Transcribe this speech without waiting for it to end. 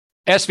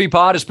SV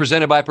Pod is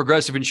presented by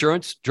Progressive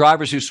Insurance.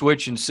 Drivers who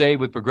switch and save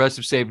with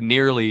Progressive save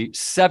nearly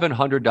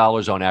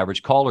 $700 on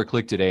average. Call or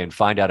click today and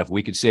find out if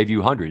we could save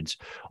you hundreds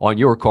on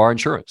your car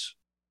insurance.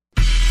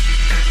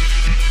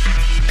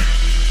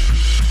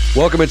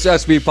 Welcome, it's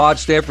SV Pod.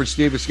 Stanford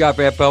Steve and Scott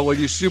Van Pelt with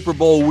you. Super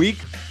Bowl week.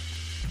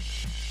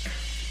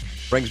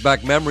 Brings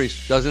back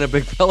memories, doesn't it,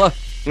 big fella?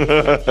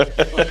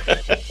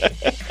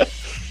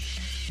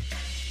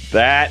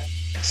 That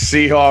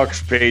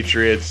Seahawks,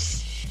 Patriots,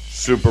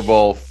 Super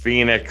Bowl,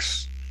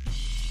 Phoenix,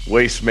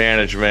 Waste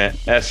Management,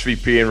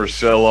 SVP and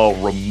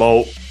Rosillo,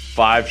 remote,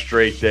 5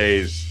 straight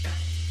days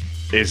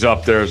is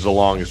up there as the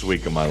longest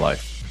week of my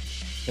life.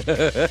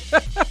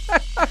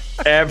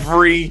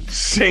 Every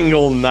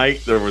single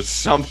night there was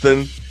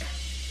something.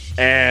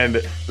 And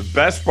the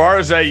best part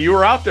is that you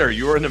were out there.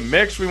 You were in the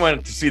mix. We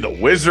went to see the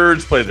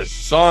Wizards play the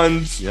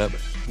Suns. Yep.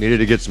 Needed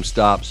to get some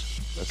stops.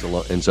 That's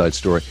a inside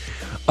story.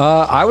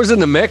 I was in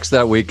the mix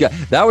that week.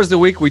 That was the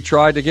week we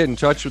tried to get in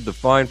touch with the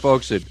fine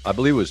folks at, I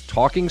believe it was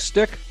Talking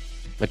Stick.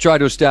 I tried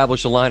to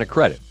establish a line of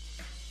credit.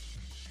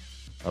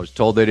 I was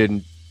told they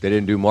didn't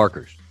do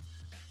markers.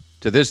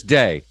 To this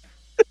day,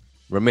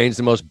 remains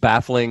the most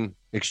baffling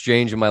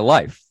exchange in my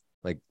life.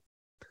 Like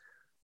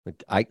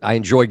I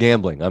enjoy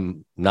gambling.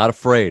 I'm not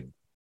afraid.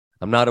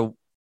 I'm not a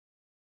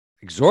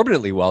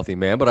exorbitantly wealthy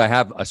man, but I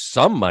have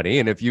some money,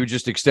 and if you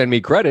just extend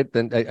me credit,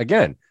 then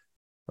again,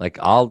 like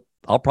I'll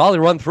probably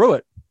run through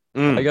it.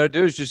 All you got to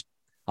do is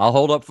I'll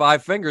hold up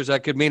 5 fingers.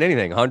 That could mean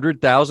anything.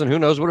 100,000, who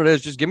knows what it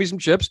is. Just give me some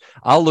chips.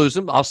 I'll lose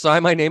them. I'll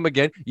sign my name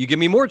again. You give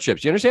me more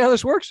chips. You understand how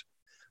this works?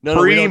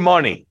 Free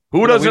money.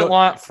 Who doesn't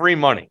want free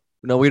money?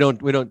 No, we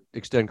don't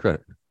extend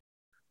credit.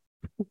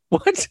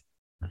 What?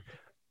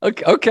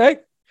 Okay.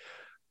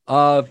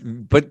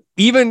 But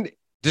even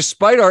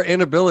despite our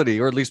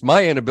inability, or at least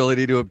my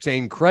inability to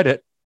obtain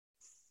credit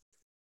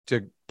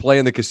to play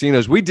in the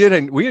casinos, we did,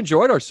 and we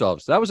enjoyed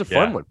ourselves. That was a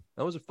fun one.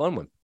 That was a fun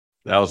one.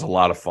 That was a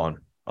lot of fun.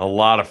 A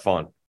lot of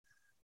fun.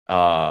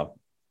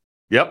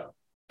 Yep.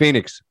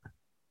 Phoenix,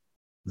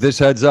 this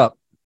heads up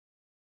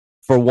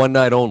for one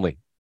night only.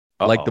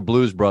 Like the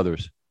Blues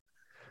Brothers.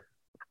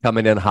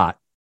 Coming in hot.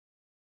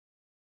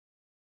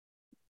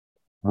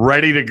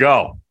 Ready to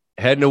go.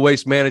 Heading to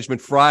Waste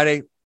Management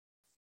Friday.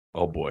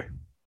 Oh, boy.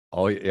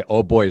 Oh, yeah.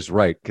 Oh, boy is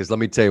right. Because let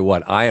me tell you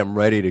what, I am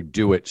ready to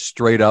do it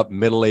straight up,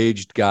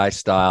 middle-aged guy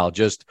style,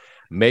 just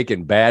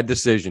making bad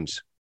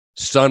decisions.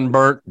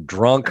 Sunburnt,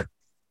 drunk,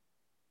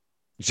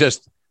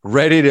 just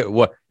ready to,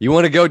 what? You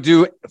want to go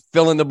do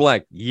fill in the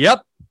blank?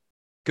 Yep.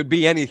 Could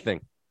be anything.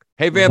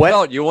 Hey, Van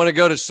Pelt, you want to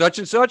go to such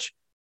and such?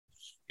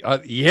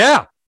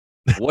 Yeah.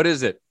 What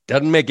is it?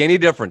 Doesn't make any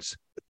difference.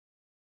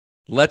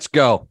 Let's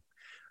go.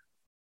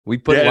 We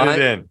put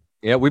lines.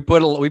 Yeah, we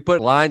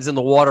put lines in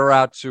the water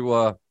out to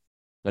a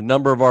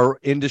number of our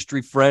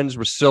industry friends.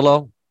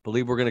 Rosillo,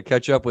 believe we're going to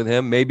catch up with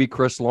him. Maybe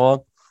Chris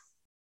Long,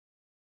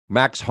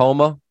 Max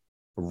Homa,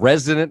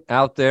 resident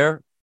out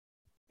there.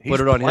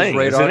 Put it on his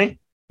radar. Isn't he?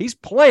 He's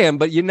playing,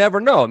 but you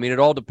never know. I mean, it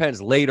all depends.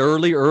 Late,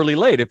 early,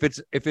 late. If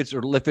it's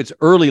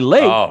early,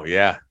 late. Oh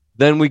yeah.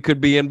 Then we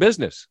could be in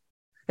business.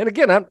 And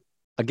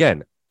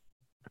again,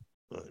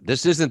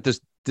 this isn't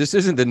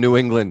the New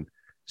England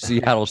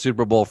Seattle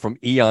Super Bowl from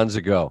eons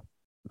ago.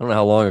 I don't know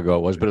how long ago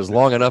it was, but it's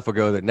long enough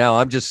ago that now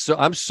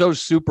I'm so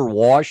super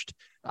washed.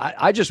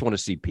 I just want to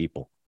see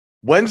people.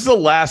 When's the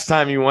last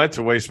time you went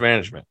to Waste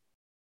Management?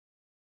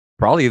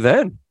 Probably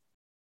then.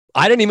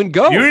 I didn't even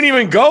go. You didn't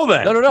even go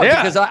then? No,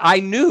 yeah. Because I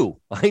knew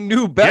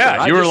better.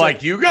 Yeah, you were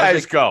like, you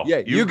guys go.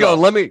 Yeah, you go.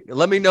 Let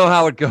me know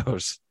how it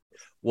goes.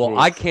 Well,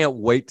 I can't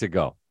wait to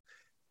go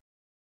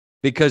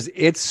because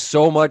it's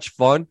so much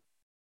fun.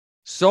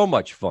 So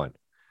much fun.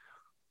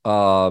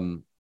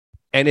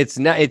 And it's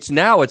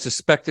now a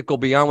spectacle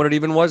beyond what it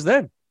even was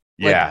then.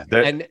 Yeah.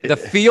 And the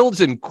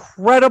field's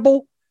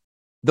incredible.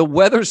 The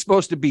weather's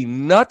supposed to be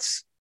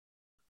nuts.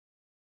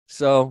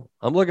 So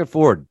I'm looking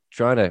forward,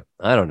 I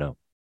don't know.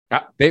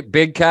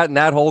 Big Cat and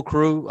that whole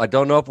crew. I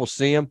don't know if we'll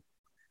see him.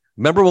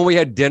 Remember when we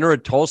had dinner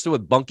at Tulsa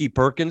with Bunky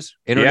Perkins,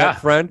 internet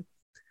friend?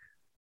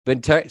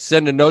 Been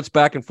sending notes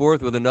back and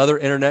forth with another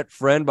internet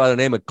friend by the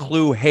name of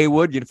Clue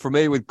Haywood. You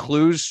familiar with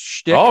Clue's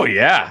shtick? Oh,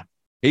 yeah.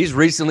 He's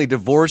recently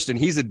divorced, and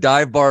he's a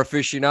dive bar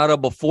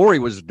aficionado before he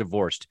was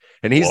divorced.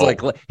 And he's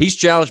he's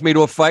challenged me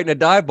to a fight in a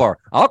dive bar.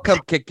 I'll come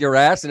kick your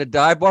ass in a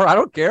dive bar. I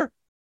don't care.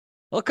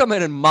 I'll come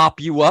in and mop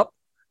you up.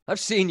 I've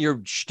seen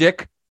your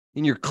shtick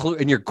in your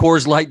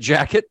Coors Light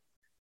jacket.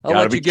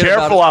 Gotta be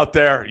careful out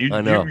there. You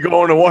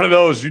go into one of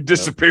those, you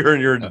disappear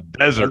and you're in the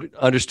desert.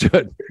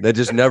 Understood. They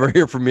just never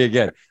hear from me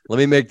again. Let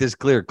me make this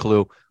clear,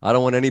 Clue. I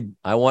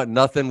want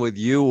nothing with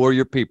you or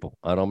your people.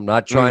 I'm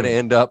not trying to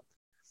end up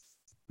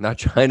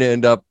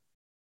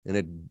in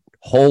a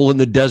hole in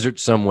the desert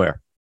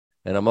somewhere.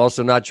 And I'm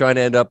also not trying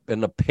to end up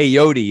in a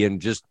peyote and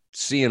just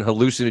seeing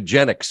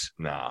hallucinogenics.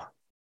 Nah.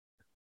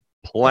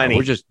 Plenty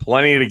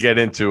to get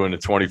into in a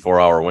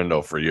 24-hour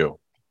window for you.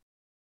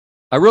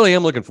 I really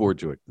am looking forward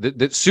to it.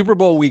 The Super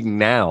Bowl week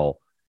now,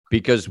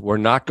 because we're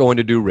not going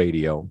to do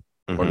radio.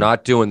 Mm-hmm. We're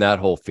not doing that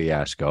whole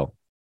fiasco.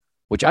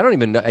 which I don't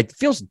even know. It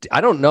feels,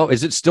 I don't know.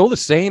 Is it still the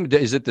same?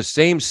 Is it the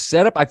same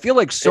setup? I feel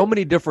like so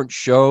many different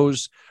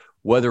shows,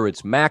 whether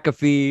it's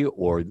McAfee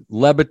or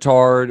Le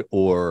Batard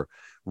or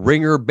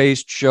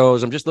Ringer-based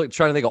shows. I'm just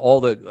trying to think of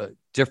all the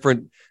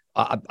different.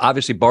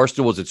 Obviously,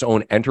 Barstool is its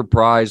own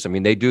enterprise. I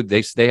mean, they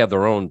have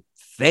their own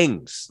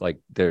things, like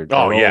their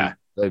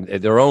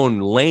own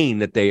lane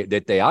that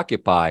they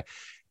occupy,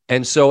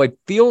 and so it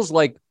feels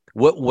like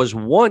what was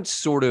once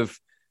sort of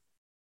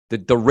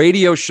the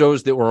radio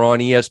shows that were on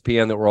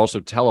ESPN that were also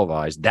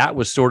televised, that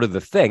was sort of the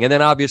thing. And then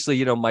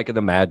obviously, Mike and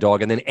the Mad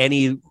Dog, and then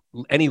any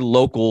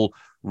local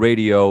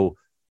radio,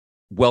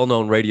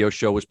 well-known radio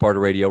show was part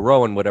of Radio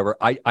Row and whatever.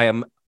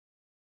 I'm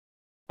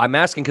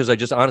asking because I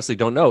just honestly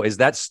don't know. Is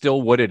that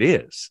still what it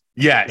is?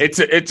 Yeah, it's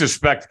a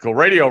spectacle.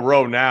 Radio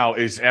Row now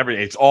is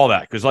everything. It's all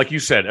that. Because like you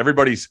said,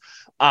 everybody's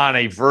on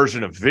a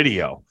version of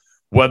video,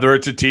 whether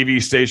it's a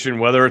TV station,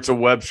 whether it's a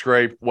web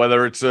scrape,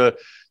 whether it's a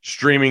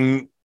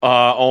streaming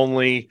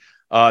only.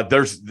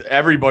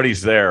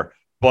 Everybody's there,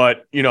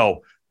 but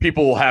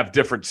people will have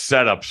different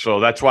setups, so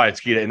that's why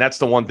it's key. And that's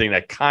the one thing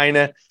that kind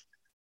of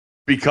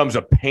becomes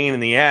a pain in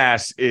the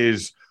ass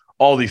is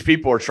all these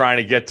people are trying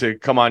to get to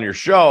come on your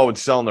show and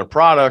selling their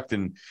product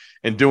and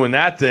doing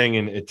that thing,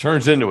 and it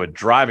turns into a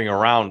driving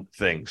around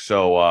thing.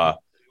 So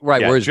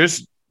right, yeah,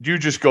 you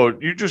just go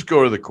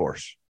to the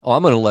course. Oh,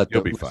 I'm going to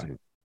you'll be fine.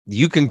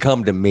 You can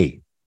come to me.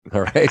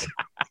 All right.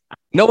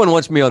 No one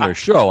wants me on their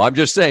show. I'm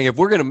just saying if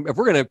we're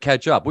gonna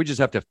catch up, we just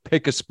have to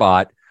pick a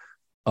spot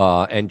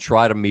and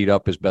try to meet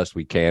up as best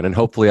we can, and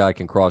hopefully I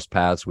can cross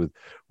paths with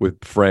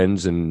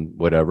friends and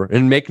whatever,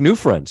 and make new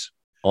friends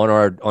on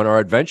our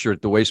adventure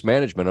at the Waste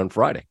Management on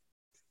Friday.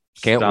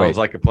 Can't wait. Sounds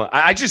like a plan.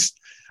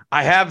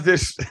 I have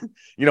this.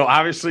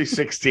 Obviously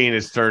 16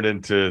 has turned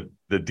into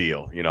the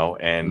deal.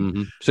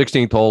 And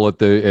 16th hole at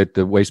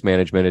the Waste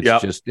Management.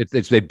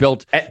 It's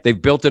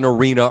they've built an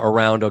arena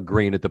around a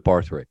green at the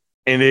par 3.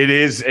 And it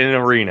is an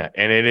arena,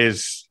 and it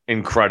is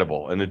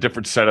incredible, and the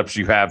different setups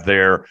you have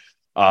there.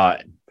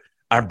 But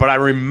I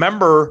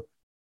remember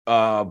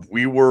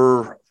we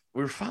were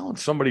following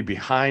somebody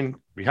behind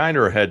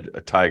or ahead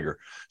a Tiger,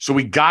 so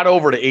we got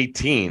over to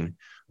 18,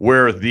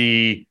 where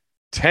the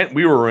tent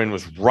we were in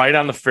was right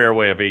on the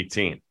fairway of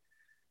 18,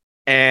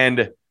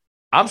 and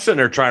I'm sitting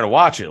there trying to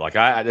watch it. Like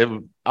I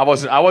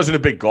wasn't a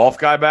big golf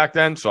guy back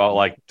then, so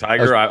like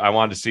Tiger, I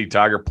wanted to see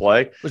Tiger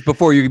play. It was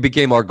before you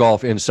became our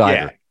golf insider.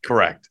 Yeah,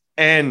 correct.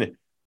 And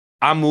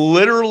I'm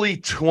literally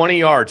 20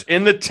 yards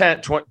in the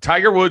tent.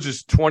 Tiger Woods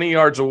is 20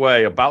 yards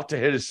away, about to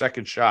hit his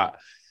second shot.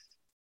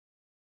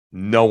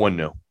 No one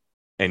knew.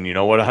 And you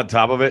know what? On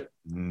top of it,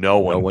 no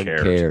one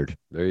cared.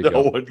 There you go.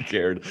 No one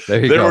cared.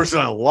 There was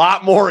a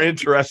lot more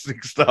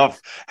interesting stuff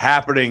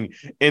happening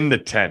in the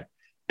tent.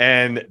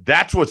 And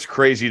that's what's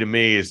crazy to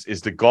me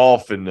is the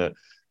golf and the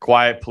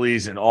quiet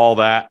please and all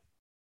that.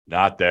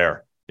 Not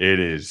there. It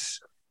is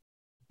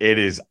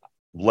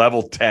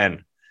level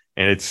 10.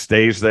 And it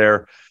stays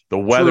there. The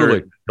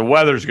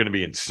weather's going to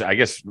be in, I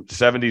guess,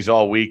 70s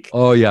all week.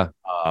 Oh yeah.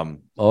 I'm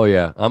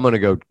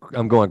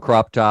going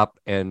crop top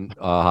and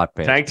hot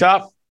pants. Tank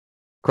top,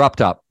 crop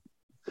top.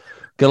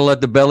 Gonna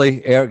let the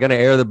belly air. Gonna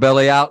air the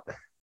belly out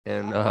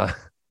and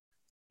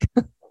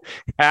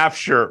half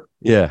shirt.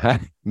 Yeah,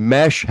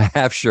 mesh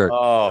half shirt.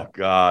 Oh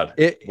God.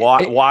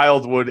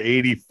 Wildwood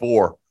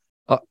 84.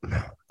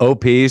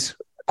 OPs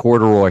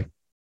corduroy.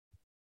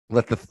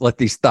 Let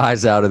these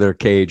thighs out of their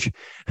cage.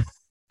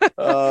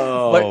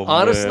 Oh, but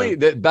honestly,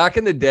 back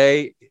in the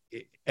day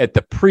at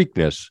the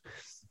Preakness,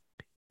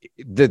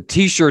 the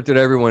T-shirt that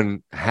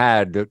everyone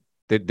had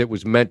that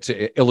was meant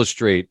to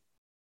illustrate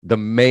the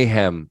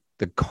mayhem,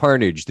 the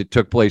carnage that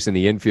took place in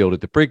the infield at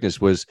the Preakness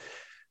was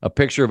a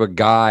picture of a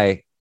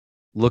guy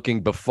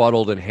looking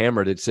befuddled and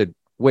hammered. It said,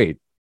 "Wait,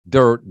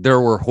 there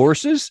were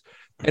horses,"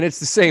 and it's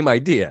the same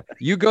idea.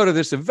 You go to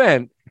this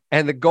event,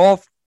 and the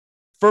golf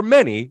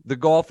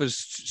is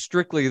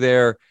strictly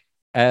there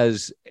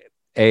as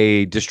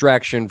a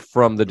distraction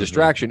from the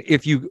distraction,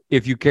 if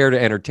you care to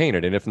entertain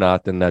it, and if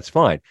not, then that's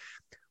fine.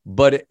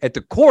 But at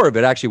the core of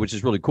it, actually, which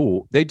is really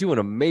cool, they do an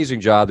amazing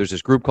job. There's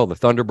this group called the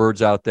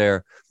Thunderbirds out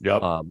there.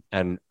 Yep.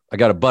 And I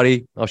got a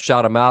buddy, I'll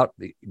shout him out,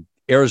 the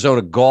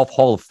Arizona Golf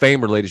Hall of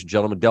Famer, ladies and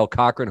gentlemen, Del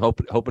Cochran.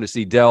 Hoping to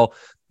see Del.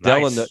 Nice.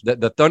 Del and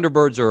the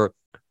Thunderbirds are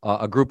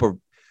a group of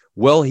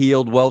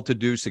well-heeled,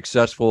 well-to-do,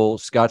 successful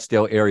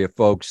Scottsdale area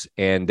folks,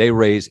 and they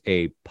raise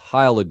a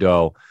pile of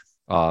dough.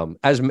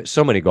 As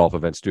so many golf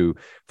events do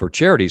for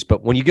charities.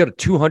 But when you get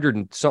 200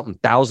 and something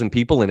thousand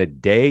people in a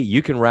day,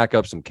 you can rack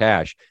up some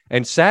cash.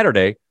 And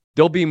Saturday,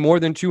 there'll be more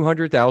than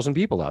 200,000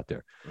 people out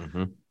there.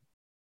 Mm-hmm.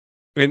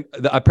 And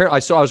I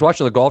was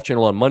watching the Golf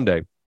Channel on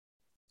Monday.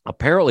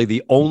 Apparently,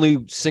 the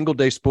only single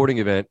day sporting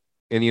event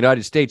in the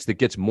United States that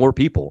gets more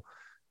people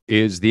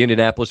is the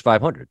Indianapolis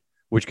 500,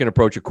 which can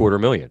approach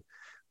 250,000.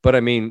 But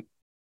I mean,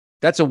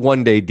 that's a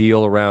one-day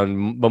deal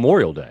around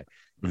Memorial Day.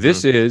 Mm-hmm.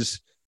 This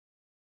is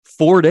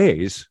 4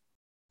 days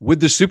with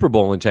the Super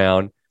Bowl in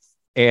town.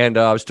 And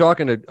I was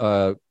talking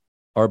to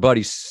our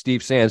buddy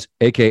Steve Sands,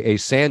 a.k.a.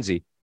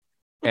 Sandsy,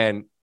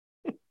 and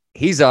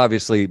he's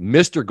obviously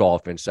Mr.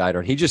 Golf Insider.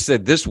 And he just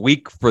said this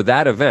week for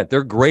that event,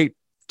 they're great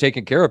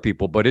taking care of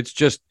people, but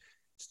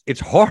it's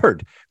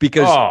hard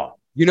because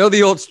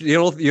the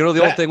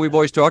old thing we've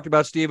always talked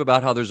about, Steve,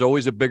 about how there's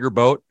always a bigger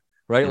boat,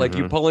 right? Like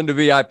you pull into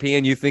VIP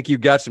and you think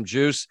you've got some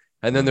juice,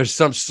 and then there's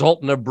some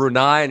Sultan of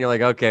Brunei, and you're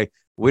like, okay,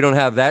 we don't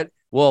have that.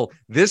 Well,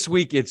 this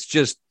week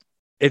it's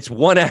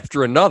one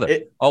after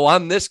another.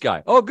 I'm this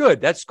guy. Oh, good.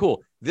 That's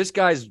cool. This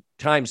guy's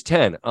times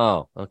 10.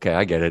 Oh, okay.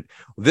 I get it.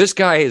 This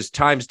guy is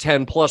times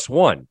 10 plus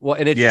 1. Well,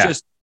 and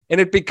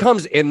it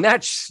becomes in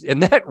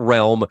that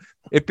realm,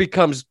 it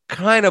becomes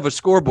kind of a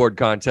scoreboard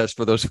contest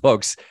for those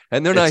folks.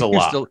 And they're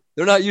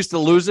not used to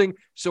losing.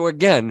 So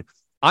again,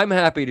 I'm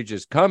happy to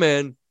just come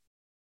in,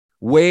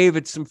 wave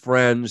at some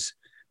friends,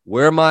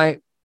 wear my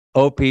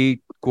OP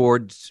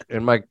cords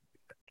and my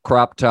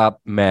crop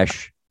top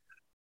mesh,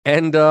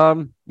 and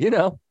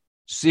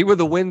see where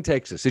the wind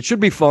takes us. It should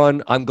be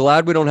fun. I'm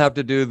glad we don't have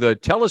to do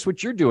tell us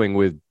what you're doing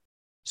with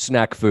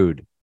snack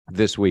food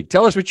this week.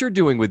 Tell us what you're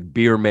doing with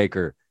beer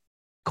maker,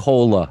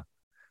 cola,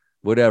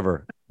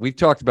 whatever. We've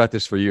talked about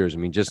this for years. I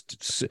mean,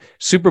 just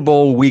Super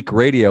Bowl week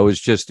radio is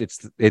just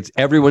it's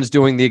everyone's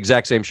doing the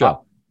exact same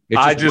show.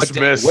 I just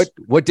miss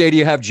what day do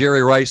you have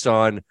Jerry Rice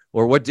on,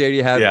 or what day do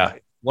you have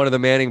one of the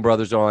Manning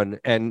brothers on?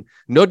 And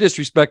no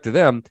disrespect to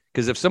them,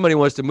 because if somebody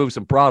wants to move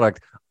some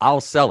product, I'll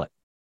sell it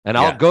and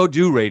I'll go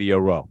do Radio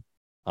Row.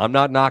 I'm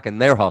not knocking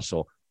their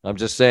hustle. I'm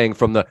just saying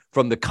from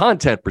the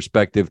content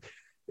perspective,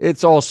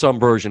 it's all some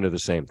version of the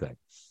same thing.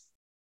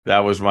 That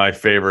was my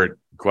favorite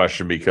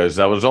question, because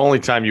that was the only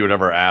time you would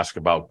ever ask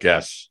about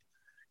guests,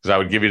 because I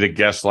would give you the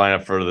guest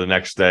lineup for the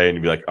next day and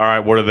you'd be like, all right,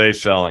 what are they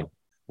selling?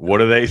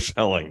 What are they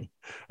selling?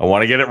 I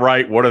want to get it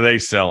right. What are they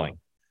selling?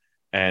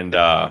 And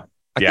I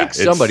think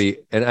somebody,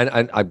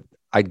 and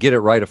I'd get it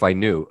right if I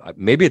knew.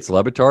 Maybe it's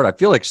Le Batard. I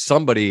feel like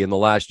somebody in the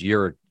last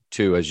year or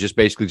two has just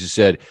basically just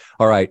said,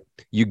 all right,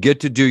 you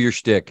get to do your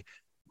shtick.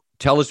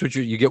 Tell us what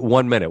you get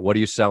 1 minute. What are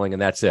you selling?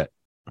 And that's it.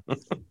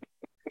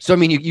 So, I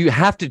mean, you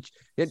have to,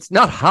 it's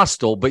not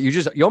hostile, but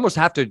you almost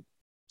have to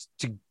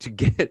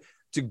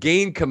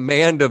gain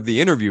command of the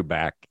interview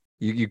back.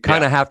 You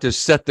kind of have to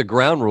set the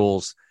ground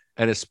rules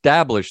and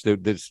establish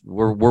that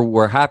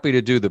we're happy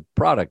to do the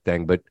product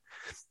thing, but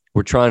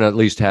we're trying to at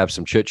least have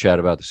some chit chat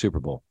about the Super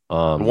Bowl.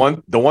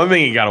 The one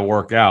thing you got to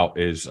work out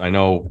is, I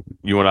know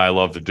you and I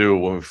love to do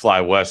when we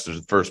fly west,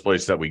 there's the first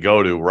place that we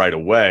go to right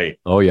away.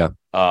 Oh yeah.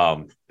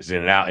 Is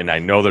In-N-Out, and I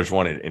know there's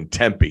one in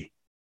Tempe.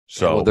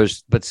 So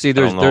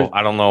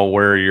I don't know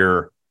where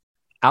you're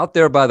out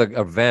there by the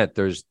event.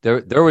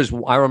 There was,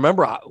 I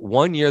remember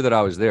one year that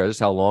I was there. This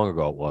is how long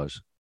ago it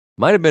was.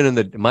 Might have been in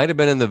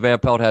the Van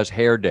Pelt Has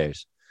Hair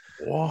days.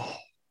 Whoa.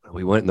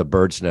 We went in the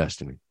Bird's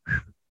Nest, and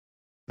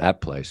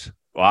that place.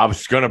 Well, I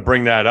was going to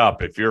bring that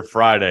up. If you're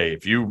Friday,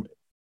 if you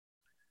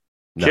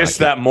kiss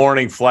that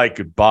morning flight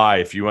goodbye,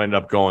 if you end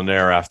up going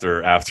there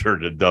after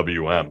the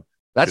WM,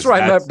 that's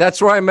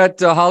where I met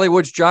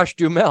Hollywood's Josh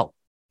Duhamel.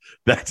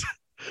 That's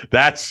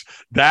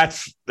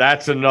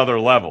another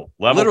level.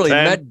 Literally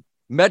 10.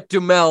 met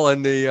Duhamel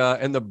in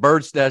the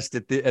Bird's Nest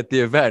at the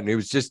event.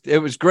 And it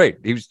was great.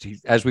 He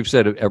as we've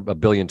said a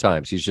billion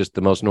times, he's just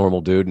the most normal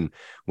dude, and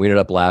we ended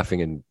up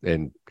laughing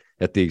and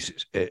at the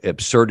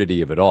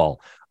absurdity of it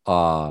all.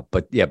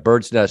 But yeah,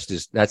 Bird's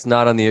Nest that's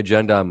not on the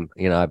agenda.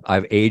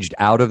 I've aged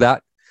out of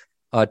that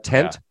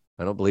tent. Yeah.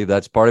 I don't believe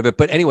that's part of it.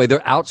 But anyway,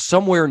 they're out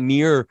somewhere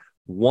near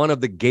one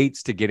of the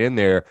gates to get in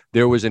there.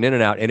 There was an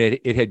In-N-Out, and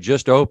it had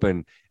just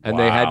opened, and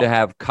they had to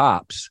have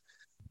cops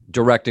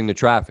directing the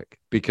traffic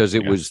because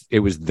it was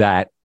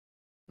that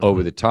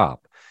over the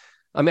top.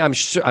 I mean,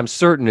 I'm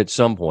certain at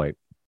some point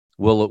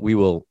we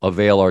will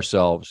avail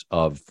ourselves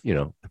of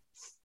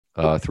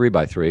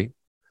 3x3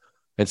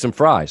 and some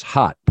fries,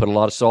 hot. Put a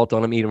lot of salt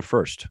on them. Eat them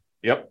first.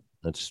 Yep,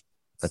 that's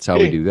how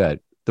we do that.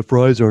 The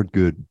fries aren't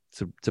good.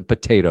 It's a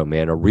potato,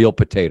 man, a real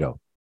potato.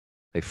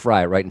 They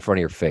fry it right in front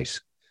of your face.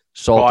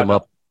 Salt them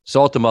up,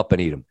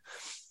 and eat them.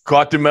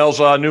 Caught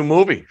Duhamel's new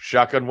movie,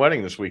 Shotgun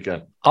Wedding, this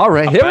weekend. All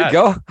right, here we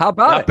go. How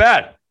about it? Not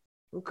bad.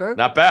 Okay.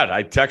 Not bad.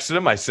 I texted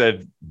him. I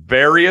said,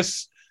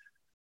 various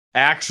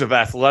acts of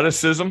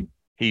athleticism.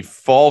 He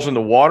falls in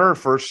the water,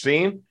 first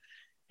scene.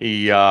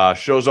 He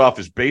shows off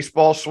his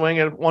baseball swing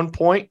at one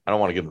point. I don't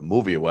want to give the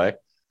movie away. A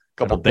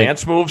couple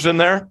dance moves in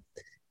there.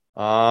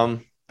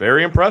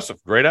 Very impressive.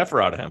 Great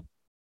effort out of him.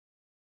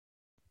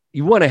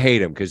 You want to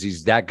hate him because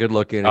he's that good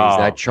looking and he's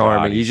that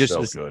charming. God, he's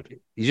so good.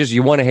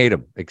 You want to hate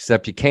him,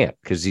 except you can't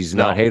because he's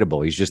not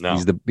hateable.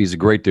 He's a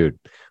great dude.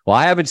 Well,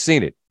 I haven't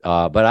seen it,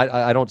 but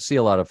I don't see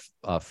a lot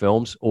of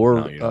films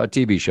or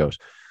TV shows.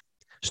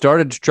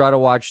 Started to try to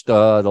watch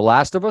The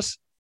Last of Us.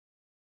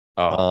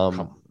 Oh, come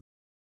on.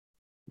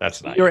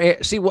 That's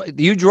nice. See what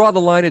you draw the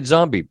line at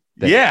zombie.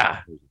 Yeah.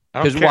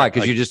 Because why?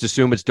 Because you just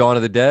assume it's Dawn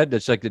of the Dead.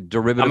 That's like the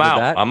derivative of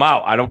that. I'm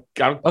out. I don't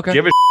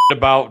give a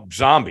about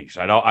zombies.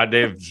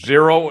 They have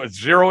zero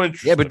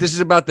interest. Yeah, but this is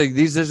about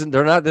these are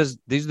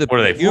the what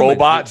are they, humans.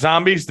 Robot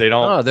zombies? They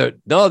don't. They're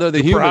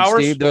the humans,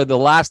 Steve. They're the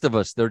Last of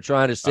Us. They're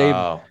trying to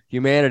save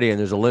humanity, and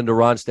there's a Linda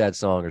Ronstadt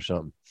song or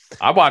something.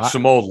 I watched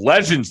some old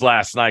legends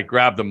last night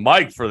grab the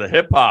mic for the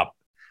hip hop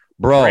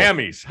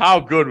Grammys. How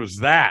good was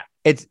that?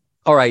 It's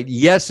all right.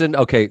 Yes. And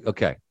okay.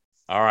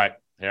 All right.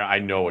 Yeah, I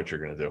know what you're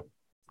going to do.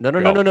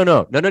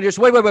 No. Just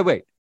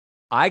wait.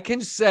 I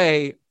can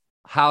say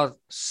how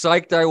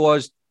psyched I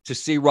was to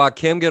see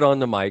Rakim get on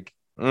the mic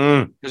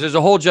because there's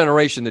a whole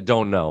generation that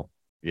don't know.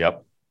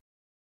 Yep.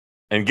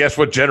 And guess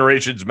what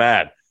generation's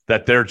mad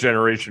that their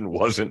generation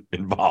wasn't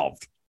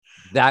involved?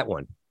 That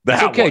one.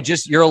 That's okay. One.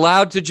 You're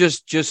allowed to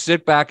just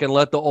sit back and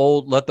let the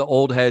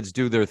old heads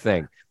do their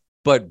thing.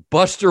 But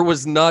Buster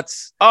was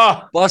nuts.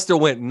 Buster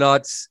went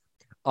nuts.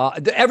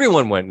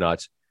 Everyone went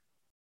nuts.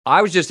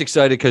 I was just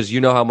excited because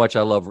you know how much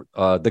I love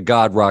the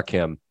God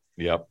Rakim.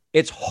 Yep.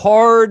 It's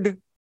hard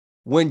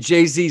when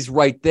Jay-Z's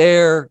right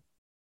there.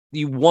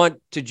 You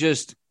want to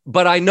just,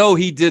 but I know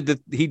he did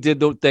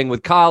the thing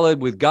with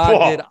Khaled, with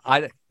God.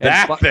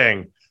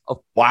 Thing.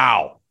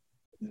 Wow.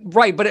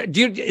 Right, but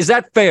is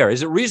that fair?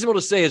 Is it reasonable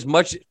to say as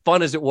much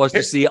fun as it was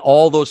to see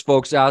all those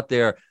folks out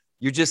there,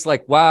 you're just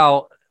like,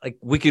 wow, like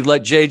we could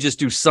let Jay just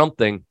do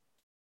something.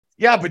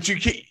 Yeah, but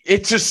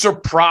it's a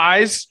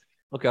surprise.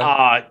 Okay.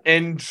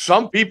 And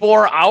some people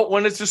are out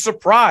when it's a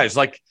surprise.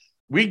 Like,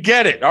 we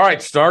get it. All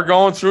right, start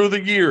going through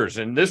the years,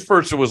 and this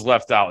person was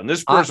left out, and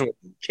this person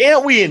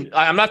can't we?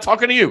 I'm not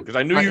talking to you because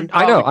I knew you.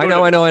 I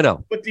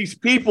know. But these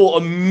people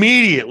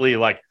immediately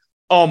like,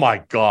 oh my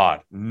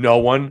God, no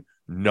one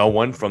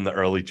from the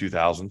early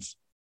 2000s.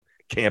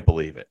 Can't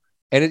believe it.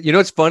 And you know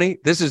what's funny?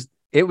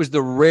 It was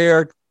the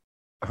rare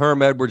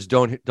Herm Edwards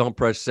don't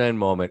press send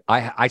moment.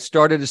 I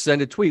started to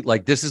send a tweet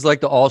like this is like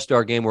the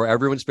All-Star game where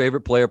everyone's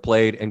favorite player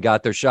played and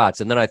got their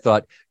shots. And then I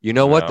thought, you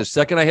know what? The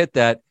second I hit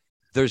that,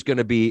 there's going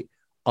to be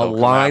a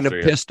line of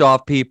pissed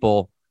off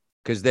people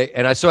because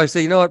I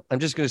say, you know what? I'm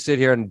just going to sit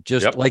here and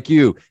just like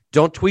you,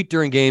 don't tweet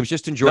during games,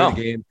 just enjoy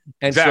the game.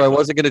 And so I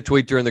wasn't going to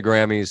tweet during the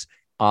Grammys.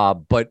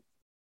 But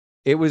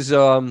it was,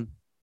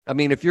 I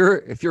mean, if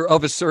you're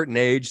of a certain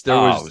age, there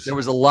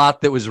was a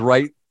lot that was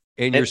right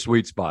in your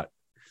sweet spot.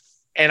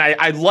 And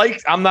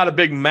I'm not a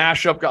big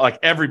mashup guy like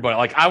everybody.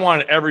 Like I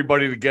wanted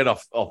everybody to get a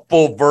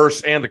full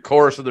verse and the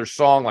chorus of their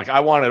song. Like I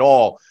want it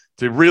all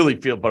to really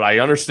feel, but I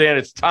understand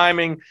it's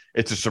timing.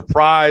 It's a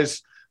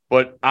surprise,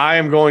 but I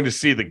am going to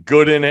see the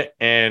good in it.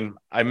 And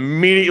I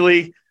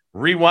immediately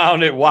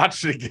rewound it,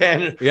 watched it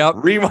again. Yep.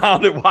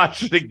 Rewound it,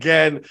 watched it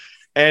again.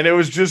 And it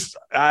was just,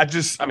 I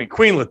mean,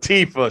 Queen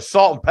Latifah,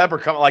 Salt and Pepper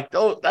coming like,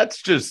 oh,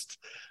 that's just,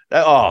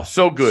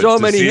 so good. So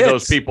many see hits.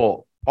 Those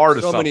people part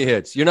of so something. Many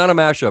hits. You're not a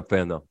mashup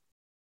fan though.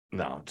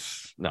 No.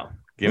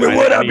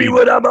 Would I be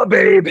what I'm a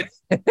baby?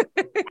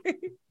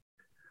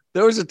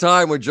 There was a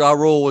time when Ja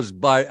Rule was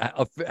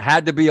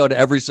had to be on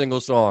every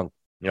single song.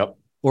 Yep.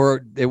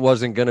 Or it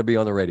wasn't going to be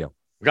on the radio.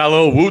 We got a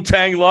little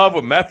Wu-Tang love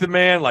with Method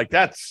Man. Like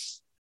that's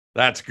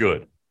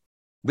good.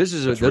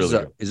 Is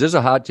this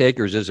a hot take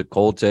or is this a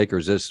cold take or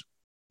is this?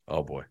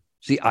 Oh boy.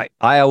 See,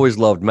 I always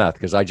loved Meth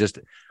because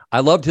I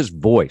loved his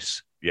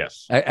voice.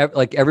 Yes.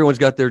 Like everyone's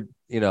got their,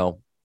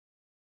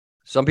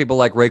 some people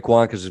like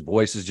Raekwon because his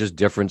voice is just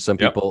different. Some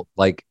people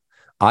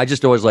I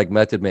just always like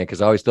Method Man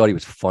because I always thought he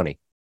was funny.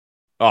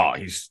 Oh,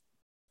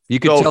 you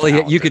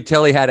could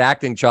tell he had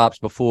acting chops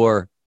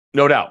before.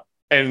 No doubt.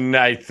 And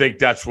I think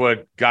that's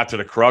what got to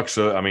the crux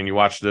of, I mean, you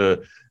watch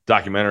the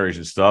documentaries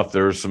and stuff,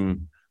 there's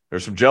some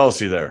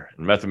jealousy there.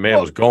 And Method Man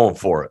was going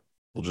for it.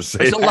 We'll just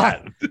say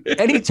that.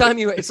 Anytime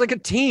it's like a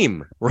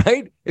team,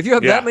 right? If you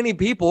have that many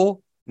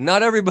people,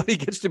 not everybody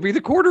gets to be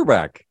the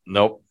quarterback.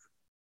 Nope.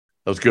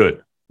 That was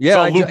good.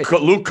 Yeah. So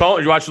Luke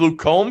Combs, you watch Luke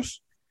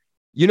Combs?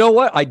 You know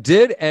what? I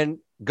did. And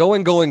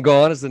Going,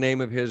 Gone is the name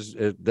of his.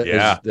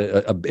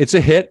 It's a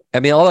hit. I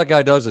mean, all that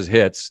guy does is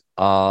hits.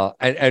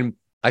 And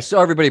I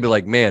saw everybody be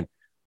like, man,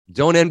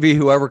 don't envy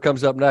whoever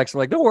comes up next. I'm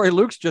like, don't worry,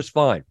 Luke's just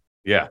fine.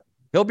 Yeah.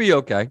 He'll be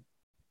okay.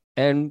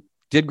 And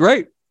did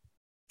great.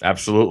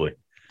 Absolutely.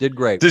 Did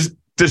great. Does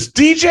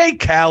DJ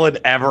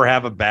Khaled ever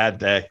have a bad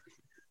day?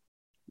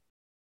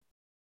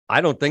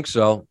 I don't think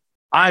so.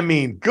 I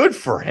mean, good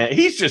for him.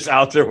 He's just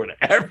out there with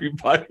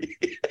everybody.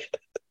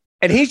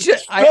 And he's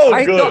just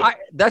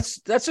that's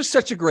just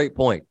such a great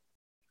point.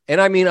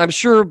 And I mean, I'm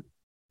sure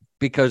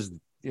because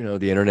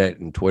the internet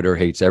and Twitter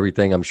hates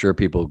everything, I'm sure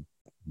people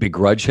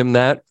begrudge him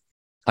that.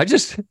 He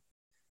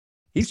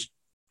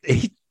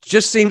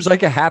just seems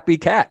like a happy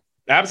cat.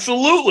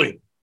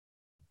 Absolutely.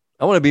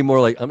 I want to be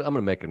more like I'm going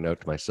to make a note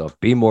to myself.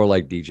 Be more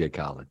like DJ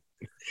Khaled.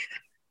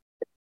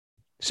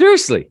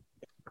 Seriously.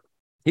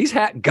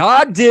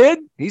 God did.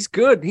 He's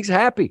good. He's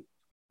happy.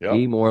 Yep.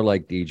 Be more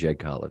like DJ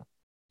Khaled.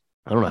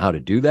 I don't know how to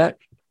do that.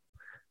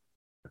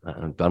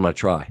 I'm going to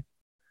try.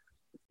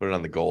 Put it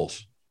on the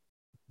goals.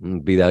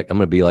 I'm going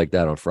to be like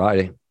that on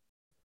Friday.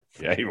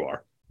 Yeah, you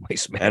are.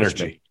 Waste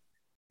energy.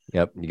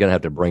 Yep. You're going to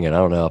have to bring it. I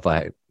don't know if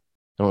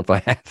I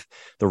have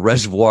the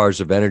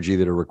reservoirs of energy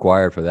that are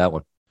required for that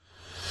one.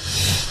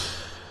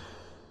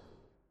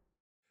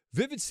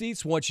 Vivid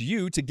Seats wants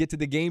you to get to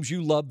the games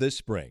you love this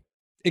spring.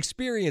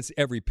 Experience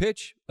every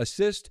pitch,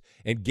 assist,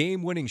 and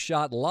game-winning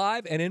shot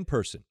live and in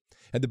person.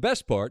 And the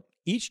best part,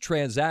 each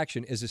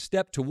transaction is a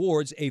step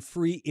towards a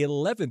free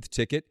 11th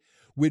ticket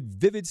with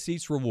Vivid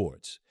Seats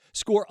rewards.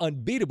 Score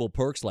unbeatable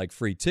perks like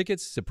free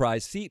tickets,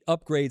 surprise seat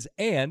upgrades,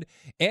 and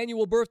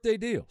annual birthday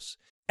deals.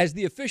 As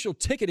the official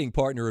ticketing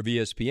partner of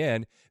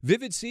ESPN,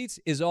 Vivid Seats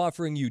is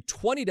offering you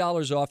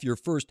 $20 off your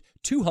first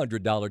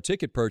 $200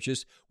 ticket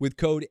purchase with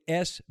code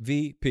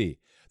SVP.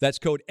 That's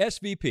code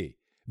SVP.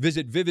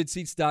 Visit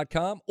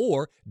vividseats.com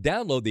or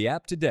download the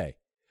app today.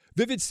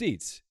 Vivid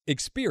Seats.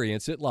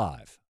 Experience it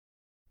live.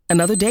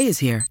 Another day is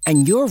here,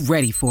 and you're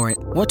ready for it.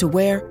 What to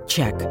wear?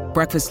 Check.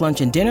 Breakfast, lunch,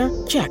 and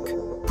dinner? Check.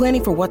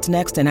 Planning for what's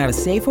next and how to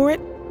save for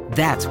it?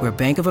 That's where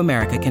Bank of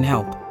America can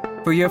help.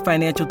 For your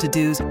financial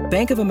to-dos,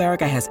 Bank of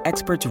America has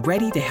experts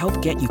ready to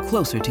help get you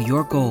closer to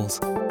your goals.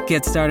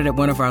 Get started at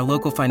one of our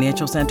local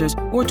financial centers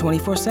or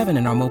 24/7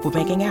 in our mobile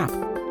banking app.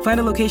 Find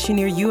a location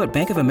near you at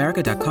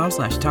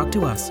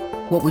bankofamerica.com/talktous.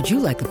 What would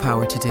you like the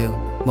power to do?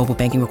 Mobile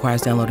banking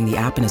requires downloading the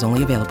app and is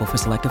only available for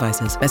select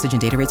devices. Message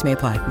and data rates may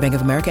apply. Bank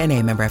of America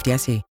N.A., member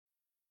FDIC.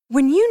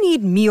 When you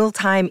need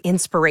mealtime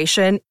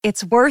inspiration,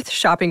 it's worth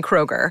shopping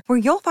Kroger, where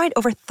you'll find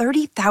over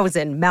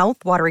 30,000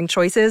 mouth-watering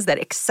choices that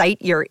excite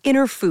your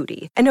inner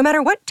foodie. And no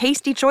matter what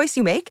tasty choice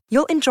you make,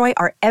 you'll enjoy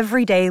our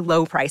everyday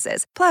low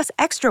prices, plus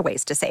extra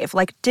ways to save,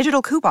 like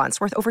digital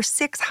coupons worth over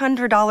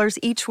 $600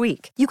 each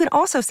week. You can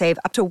also save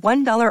up to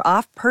 $1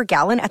 off per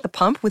gallon at the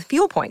pump with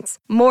fuel points.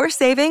 More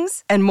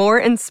savings and more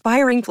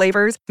inspiring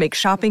flavors make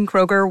shopping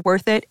Kroger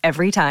worth it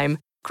every time.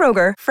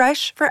 Kroger,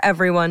 fresh for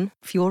everyone.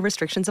 Fuel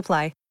restrictions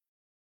apply.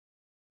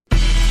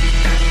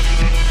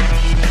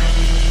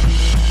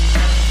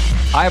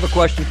 I have a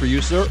question for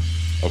you, sir.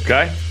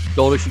 Okay.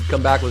 Told us you'd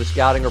come back with a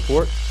scouting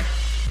report.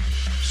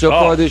 So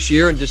far this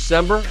year in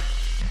December,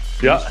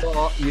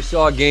 you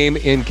saw a game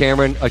in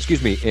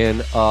in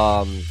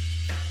Fog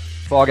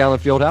Allen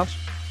Fieldhouse.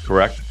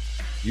 Correct.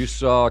 You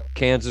saw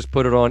Kansas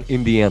put it on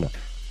Indiana.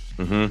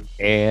 Mm-hmm.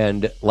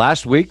 And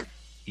last week,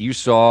 you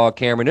saw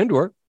Cameron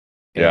Indoor.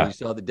 And you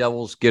saw the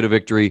Devils get a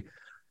victory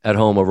at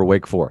home over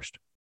Wake Forest.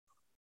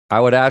 I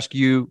would ask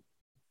you,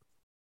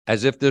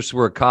 as if this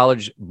were a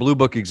college blue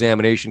book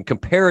examination,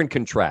 compare and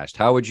contrast.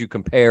 How would you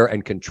compare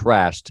and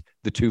contrast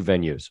the two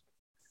venues?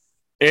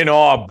 In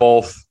awe of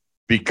both,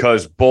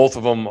 because both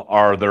of them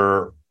are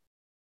their,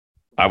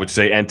 I would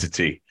say,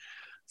 entity.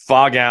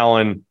 Fog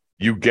Allen,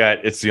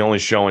 it's the only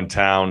show in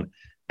town,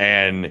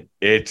 and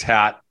it's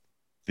had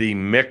the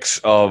mix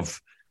of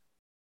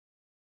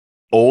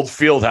old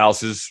field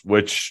houses,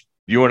 which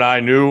you and I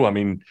knew. I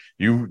mean,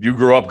 you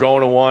grew up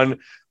going to one,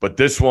 but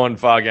this one,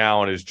 Fog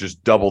Allen, is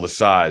just double the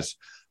size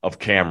of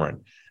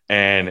Cameron,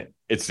 and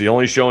it's the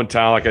only show in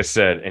town, like I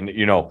said. And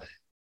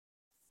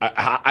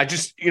I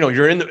just,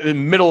 you're in the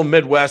middle of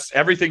Midwest,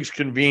 everything's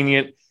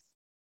convenient,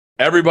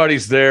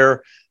 everybody's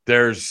there.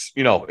 There's,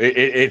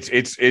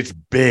 it's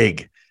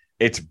big,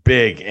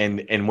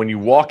 and when you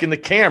walk into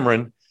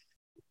Cameron,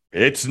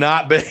 it's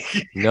not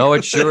big. No,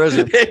 it sure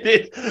isn't.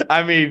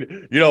 I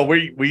mean,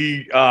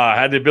 we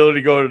had the ability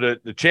to go to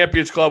the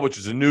Champions Club, which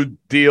is a new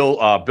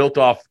deal built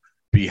off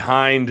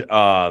behind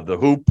the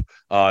hoop.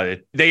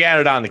 They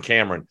added on the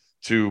Cameron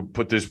to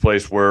put this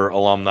place where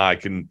alumni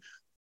can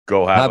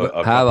go have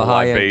a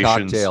high-end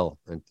cocktail.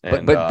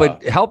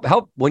 But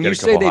help when you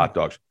say hot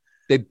dogs.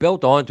 They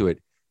built onto it.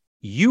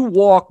 You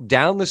walk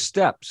down the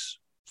steps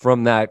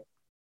from that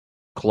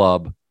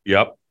club.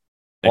 Yep.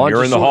 And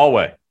you're in the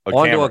hallway.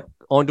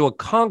 Onto a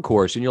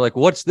concourse, and you're like,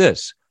 what's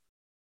this?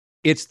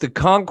 It's the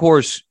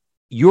concourse.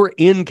 You're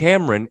in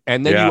Cameron,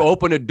 and then you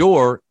open a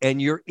door,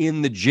 and you're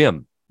in the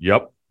gym.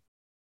 Yep.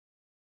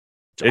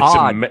 It's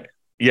odd. And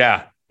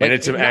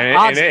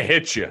it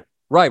hits you.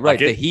 Right. Like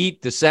the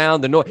heat, the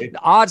sound, the noise.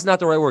 Odd's not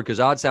the right word, because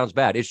odd sounds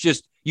bad. It's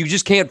just, you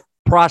just can't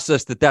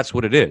process that that's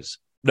what it is.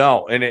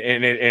 No, and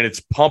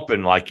it's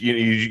pumping. Like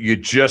you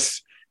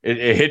just,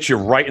 it hits you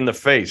right in the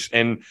face.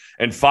 And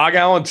Fog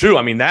Allen too.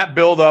 I mean, that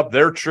build up,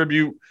 their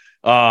tribute,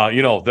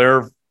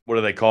 their, what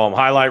do they call them?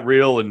 Highlight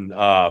reel and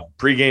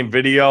pregame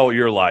video.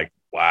 You're like,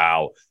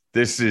 wow,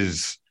 this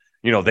is,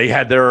 they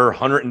had their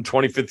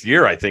 125th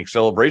year, I think,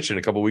 celebration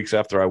a couple of weeks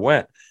after I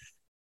went.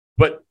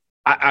 But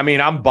I mean,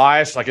 I'm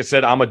biased. Like I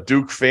said, I'm a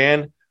Duke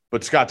fan.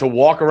 But Scott, to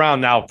walk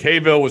around now,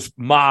 K-ville was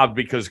mobbed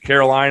because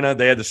Carolina,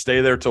 they had to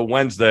stay there till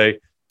Wednesday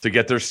to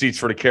get their seats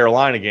for the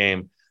Carolina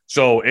game.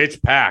 So it's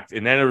packed.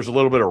 And then there was a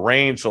little bit of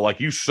rain. So like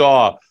you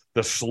saw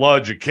the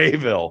sludge of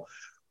K-ville.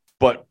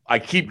 But I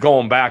keep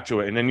going back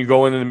to it. And then you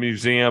go into the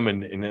museum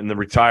and the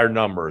retired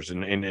numbers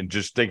and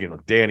just thinking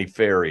of Danny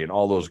Ferry and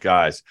all those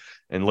guys.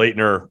 And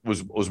Leitner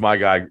was my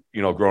guy,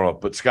 growing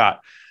up. But Scott,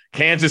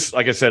 Kansas,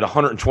 like I said,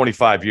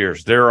 125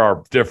 years. There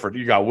are different.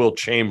 You got Will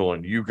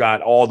Chamberlain. You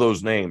got all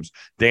those names.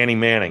 Danny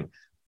Manning.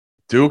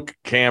 Duke,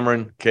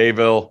 Cameron,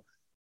 K-ville.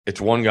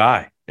 It's one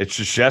guy. It's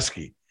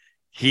Krzyzewski.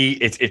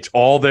 It's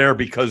all there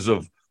because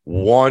of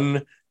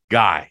one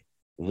guy.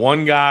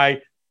 One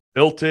guy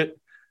built it,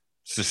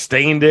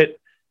 sustained it,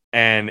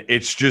 and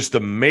it's just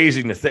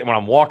amazing to think. When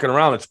I'm walking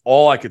around, it's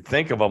all I could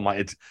think of. I'm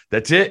like,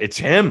 that's it. It's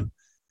him.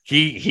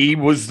 he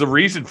was the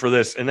reason for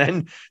this. And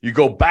then you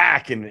go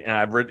back and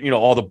I've read,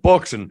 all the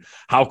books and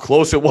how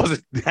close it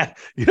was,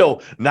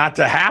 not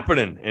to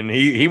happening. And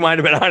he might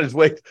have been on his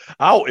way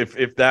out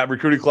if that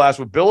recruiting class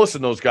with Billis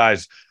and those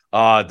guys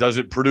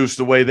doesn't produce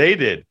the way they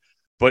did.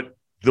 But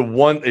the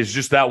one is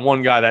just that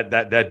one guy,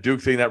 that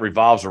Duke thing that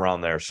revolves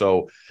around there.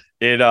 So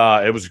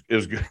it was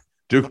good.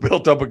 Duke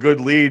built up a good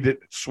lead,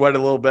 sweated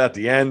a little bit at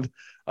the end.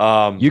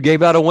 You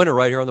gave out a winner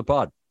right here on the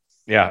pod.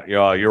 Yeah,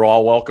 you're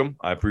all welcome.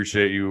 I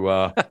appreciate you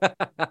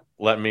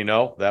letting me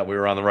know that we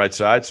were on the right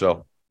side.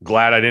 So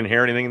glad I didn't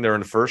hear anything there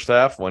in the first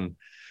half when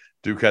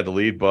Duke had the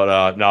lead.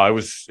 But no,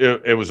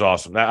 it was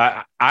awesome.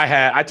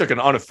 I took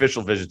an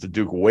unofficial visit to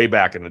Duke way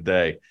back in the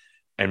day,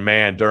 and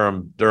man,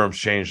 Durham's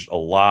changed a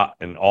lot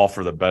and all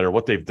for the better.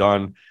 What they've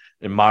done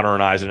in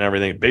modernizing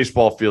everything,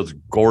 baseball field's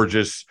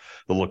gorgeous.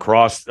 The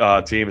lacrosse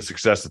team, the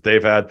success that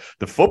they've had,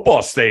 the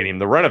football stadium,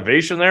 the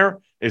renovation there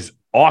is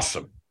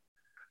awesome.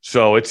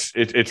 So it's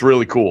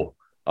really cool.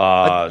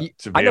 I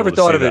never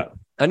thought of it.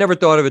 I never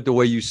thought of it the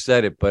way you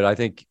said it, but I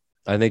think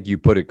you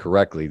put it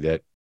correctly.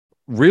 That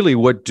really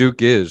what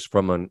Duke is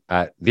from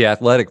the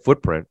athletic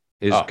footprint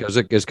is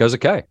because of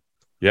K.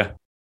 Yeah,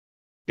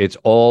 it's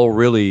all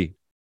really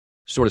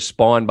sort of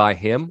spawned by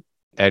him.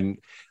 And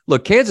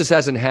look, Kansas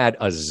hasn't had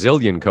a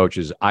zillion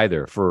coaches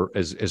either for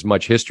as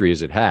much history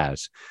as it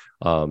has.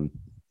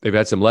 They've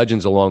had some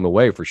legends along the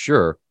way for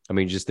sure. I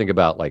mean, just think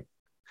about like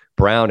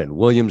Brown and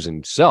Williams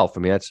and Self. I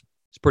mean, it's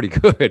pretty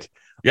good.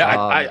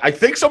 Yeah, I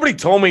think somebody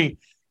told me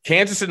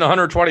Kansas in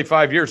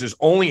 125 years has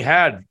only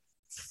had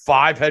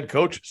 5 head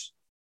coaches,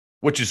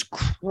 which is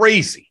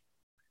crazy.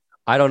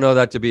 I don't know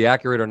that to be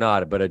accurate or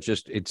not, but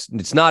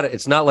it's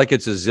not like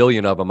it's a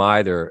zillion of them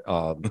either.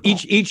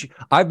 Each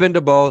I've been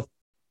to both.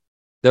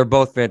 They're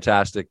both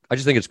fantastic. I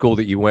just think it's cool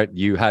that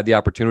you had the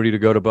opportunity to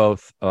go to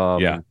both.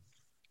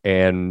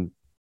 And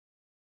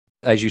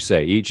as you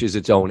say, each is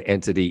its own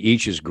entity.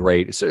 Each is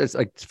great. So it's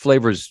like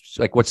flavors,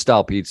 like what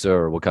style pizza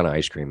or what kind of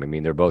ice cream. I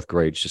mean, they're both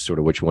great. It's just sort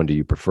of which one do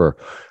you prefer?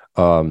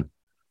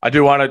 I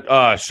do want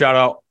to shout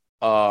out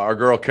our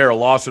girl, Kara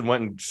Lawson.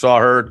 Went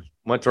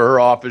to her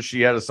office.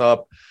 She had us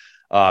up,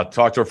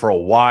 talked to her for a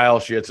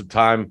while. She had some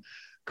time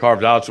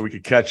carved out so we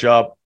could catch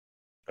up.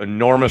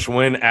 Enormous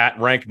win at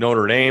ranked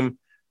Notre Dame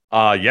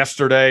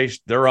yesterday.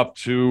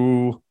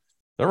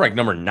 They're ranked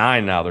number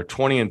 9 now. They're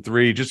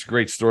 20-3. Just a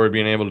great story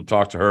being able to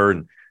talk to her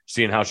and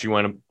seeing how she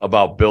went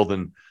about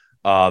building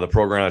the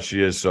program that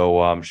she is.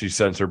 So she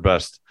sends her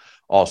best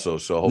also.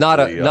 So not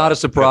a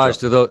surprise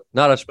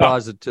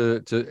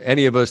to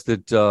any of us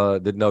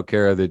that know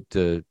Kara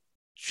that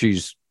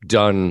she's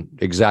done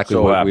exactly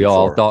what we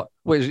all thought.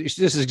 This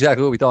is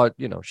exactly what we thought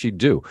she'd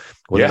do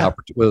with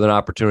an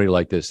opportunity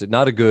like this.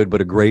 Not a good,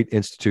 but a great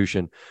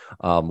institution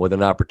with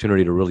an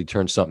opportunity to really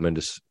turn something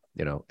into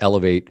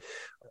elevate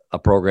a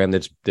program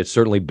that's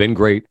certainly been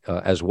great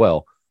as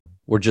well.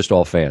 We're just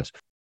all fans.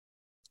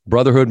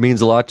 Brotherhood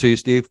means a lot to you,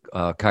 Steve.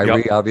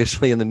 Kyrie,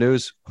 obviously, in the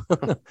news.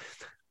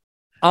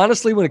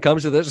 Honestly, when it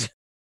comes to this,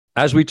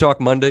 as we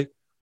talk Monday,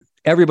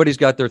 everybody's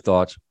got their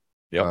thoughts.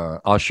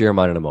 I'll share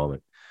mine in a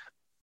moment.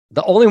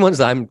 The only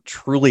ones I'm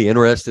truly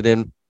interested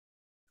in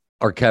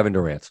are Kevin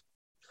Durant's,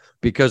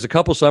 because a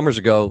couple summers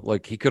ago,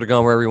 like, he could have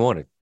gone wherever he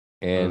wanted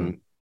and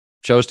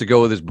chose to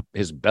go with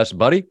his best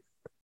buddy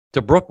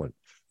to Brooklyn.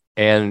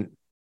 And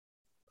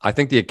I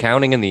think the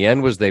accounting in the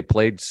end was they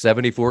played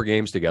 74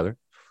 games together.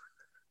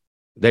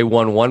 They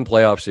won 1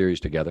 playoff series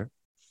together,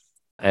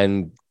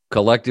 and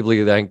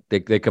collectively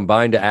they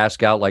combined to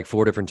ask out like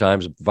 4 different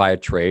times via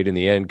trade. In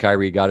the end,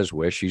 Kyrie got his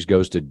wish. He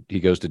goes to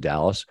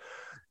Dallas.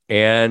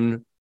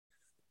 And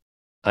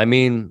I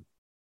mean,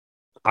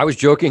 I was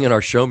joking in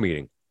our show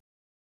meeting.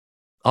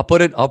 I'll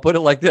put it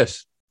like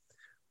this.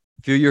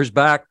 A few years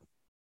back,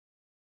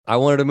 I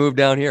wanted to move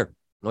down here.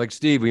 I'm like,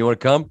 Steve, you want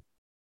to come?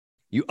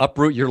 You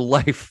uproot your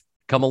life.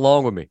 Come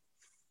along with me.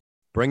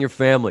 Bring your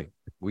family.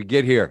 We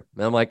get here.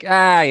 And I'm like,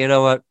 you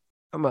know what?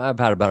 I've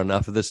had about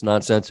enough of this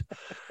nonsense.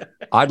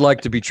 I'd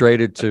like to be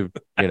traded to,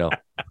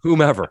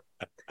 whomever.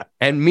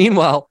 And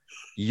meanwhile,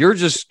 you're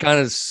just kind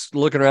of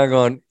looking around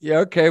going, yeah,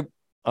 okay.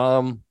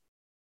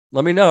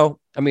 Let me know.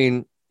 I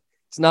mean,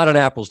 it's not an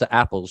apples to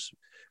apples,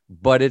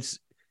 but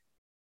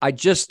I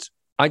just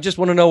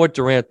want to know what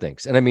Durant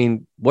thinks. And I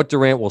mean, what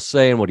Durant will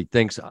say and what he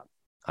thinks,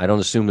 I don't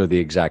assume they're the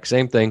exact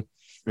same thing.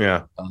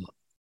 Yeah.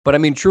 But I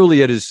mean,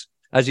 truly it is,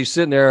 as he's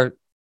sitting there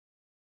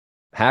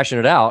hashing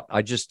it out,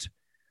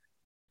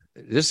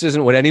 this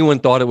isn't what anyone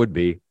thought it would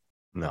be.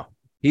 No.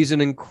 He's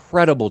an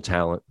incredible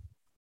talent.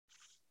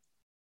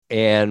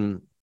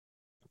 And,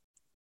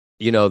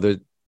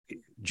 the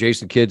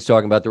Jason Kidd's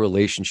talking about the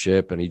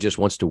relationship and he just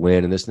wants to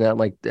win and this and that. I'm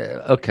like,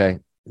 okay,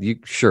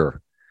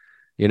 sure.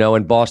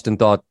 And Boston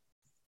thought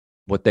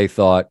what they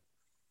thought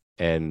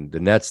and the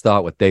Nets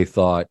thought what they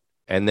thought.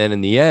 And then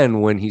in the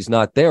end, when he's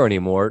not there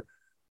anymore,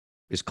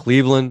 is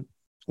Cleveland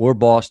or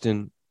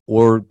Boston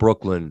or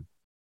Brooklyn,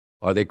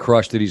 are they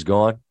crushed that he's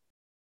gone?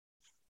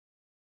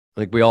 I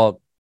think we all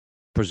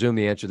presume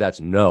the answer to that's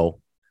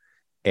no.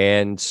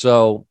 And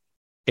so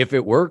if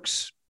it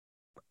works,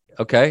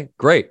 okay,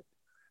 great.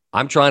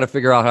 I'm trying to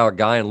figure out how a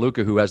guy in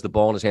Luka who has the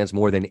ball in his hands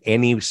more than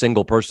any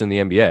single person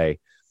in the NBA,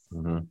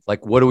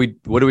 like what do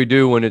we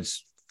do when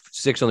it's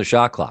 6 on the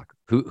shot clock?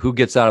 Who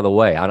gets out of the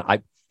way?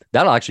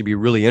 That'll actually be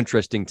really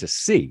interesting to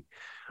see.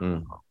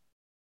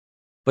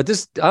 But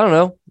this, I don't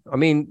know. I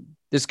mean,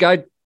 this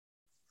guy,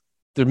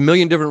 there's a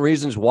million different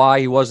reasons why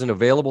he wasn't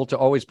available to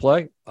always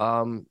play.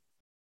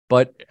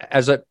 But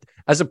as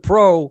a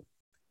pro,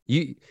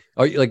 you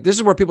are like, this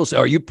is where people say,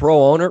 are you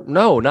pro owner?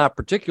 No, not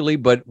particularly.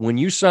 But when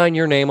you sign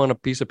your name on a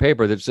piece of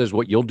paper that says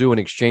what you'll do in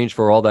exchange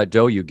for all that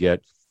dough you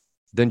get,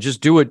 then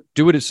just do what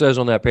it says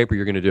on that paper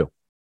you're going to do.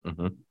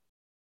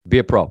 Be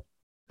a pro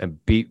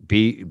and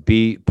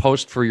be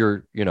post for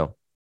your,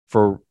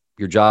 for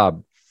your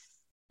job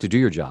to do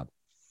your job.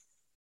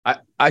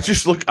 I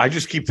just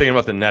keep thinking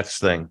about the Nets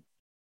thing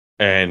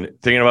and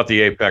thinking about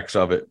the apex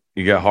of it.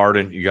 You got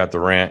Harden, you got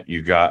Durant,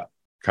 you got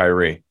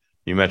Kyrie.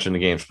 You mentioned the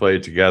games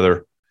played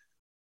together.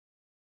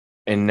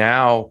 And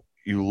now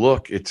you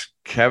look, it's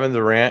Kevin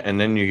Durant, and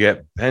then you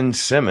get Ben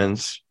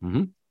Simmons.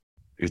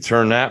 You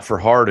turn that for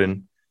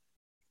Harden.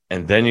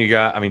 And then you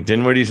got,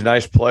 Dinwiddie's a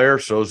nice player.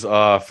 So's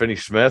Finney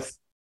Smith.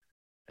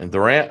 And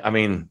Durant,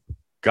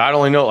 God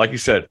only knows, like you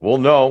said, we'll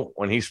know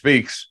when he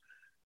speaks.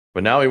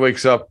 But now he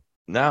wakes up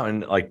now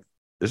and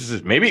this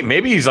is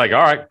maybe he's like,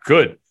 all right,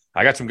 good.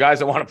 I got some guys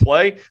that want to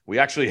play. We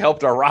actually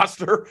helped our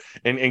roster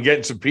and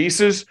getting some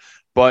pieces.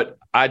 But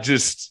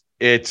it's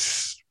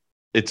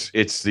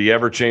the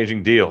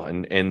ever-changing deal.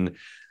 And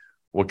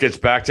what gets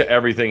back to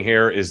everything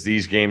here is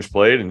these games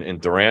played,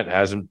 and Durant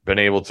hasn't been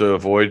able to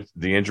avoid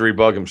the injury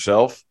bug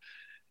himself.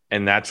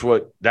 And that's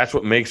what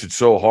makes it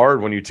so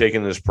hard when you take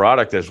in this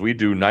product as we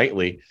do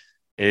nightly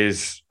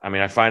is,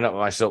 I find out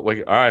myself,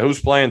 like, all right,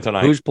 who's playing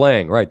tonight? Who's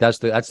playing? Right. That's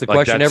the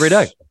question every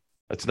day.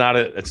 It's not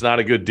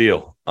a good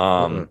deal.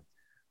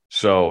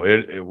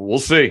 So we'll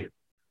see.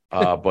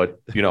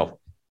 But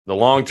the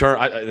long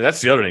term,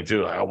 that's the other thing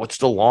too. What's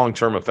the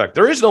long-term effect?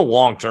 There is no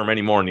long-term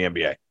anymore in the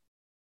NBA.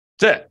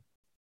 That's it.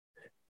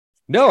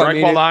 No,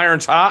 strike while the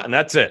iron's hot, and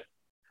that's it.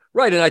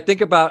 Right. And I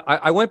think about,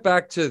 I went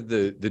back to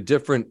the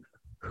different,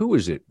 who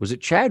was it? Was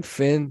it Chad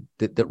Finn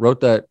that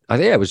wrote that? I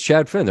think it was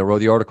Chad Finn that wrote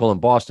the article in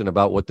Boston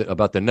about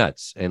about the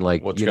Nets and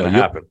what's going to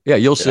happen.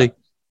 You'll see.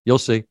 You'll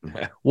see.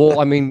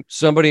 Well,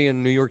 somebody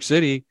in New York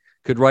City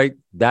could write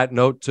that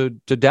note to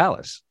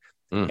Dallas,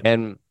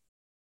 and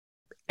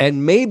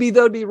maybe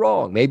they'll be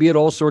wrong. Maybe it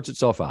all sorts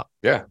itself out.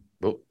 Yeah.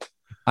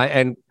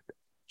 And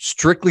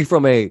strictly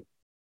from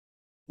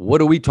what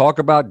do we talk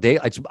about?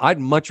 I'd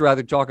much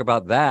rather talk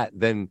about that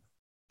than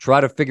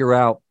try to figure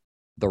out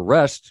the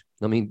rest.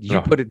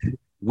 Put it.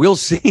 We'll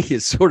see.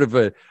 It's sort of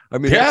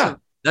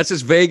that's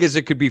as vague as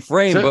it could be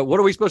framed. But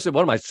what are we supposed to?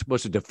 What am I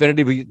supposed to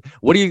definitively?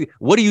 What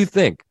do you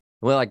think?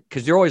 Well,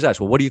 because you're always asked,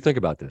 well, what do you think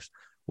about this?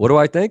 What do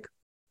I think?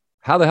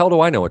 How the hell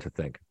do I know what to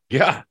think?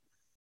 Yeah.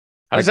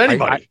 How does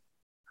anybody?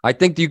 I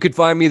think you could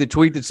find me the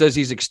tweet that says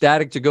he's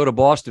ecstatic to go to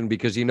Boston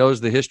because he knows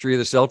the history of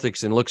the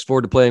Celtics and looks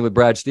forward to playing with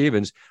Brad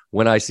Stevens.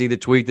 When I see the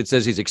tweet that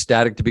says he's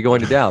ecstatic to be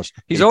going to Dallas,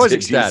 he's always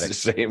ecstatic.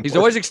 He's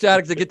always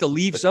ecstatic to get to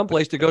leave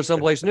someplace to go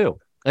someplace new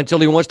until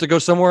he wants to go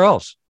somewhere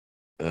else.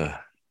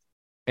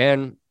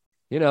 And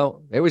they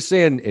always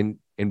say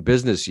in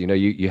business,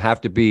 you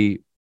have to be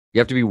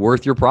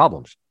worth your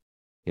problems.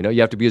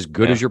 You have to be as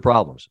good as your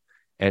problems.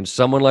 And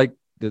someone like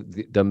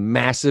the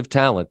massive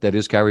talent that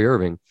is Kyrie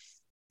Irving,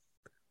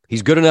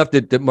 he's good enough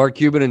that Mark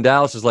Cuban in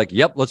Dallas is like,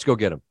 yep, let's go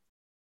get him.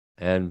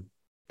 And ...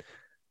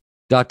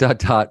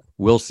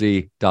 we'll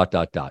see ...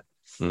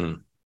 Who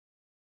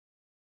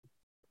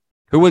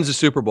wins the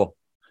Super Bowl?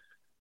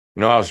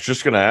 I was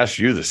just going to ask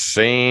you the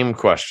same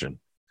question.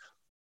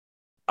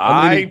 You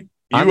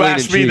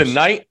asked me the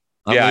night.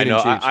 Yeah, I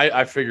know.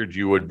 I figured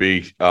you would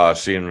be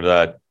seeing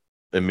that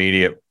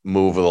immediate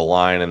move of the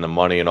line and the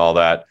money and all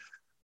that.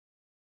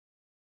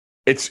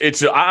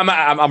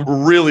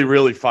 I'm really,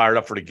 really fired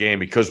up for the game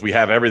because we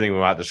have everything we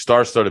want: the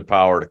star-studded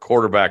power, the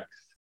quarterback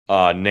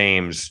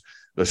names,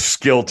 the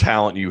skill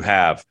talent you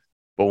have.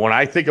 But when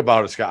I think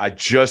about it, Scott,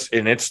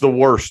 and it's the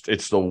worst.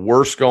 It's the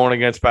worst going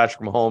against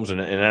Patrick Mahomes in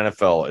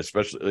NFL,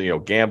 especially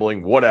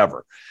gambling,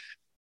 whatever.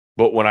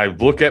 But when I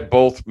look at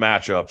both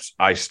matchups,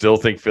 I still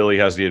think Philly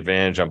has the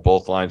advantage on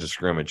both lines of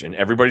scrimmage. And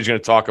everybody's going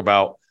to talk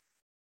about,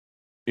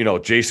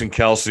 Jason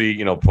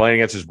Kelce, playing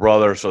against his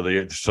brother. So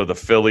the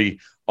Philly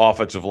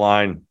offensive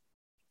line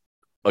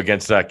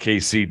against that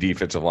KC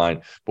defensive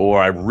line. But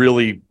where I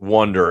really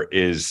wonder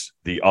is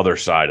the other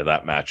side of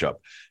that matchup.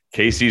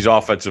 KC's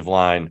offensive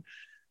line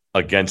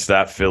against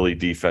that Philly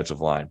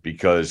defensive line,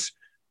 because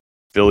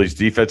Philly's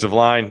defensive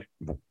line,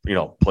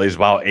 plays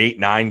about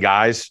 8-9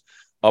 guys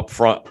up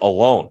front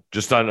alone,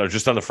 just on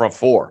the front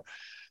four.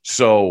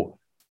 So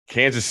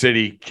Kansas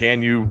City,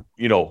 can you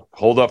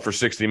hold up for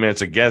 60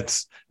 minutes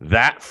against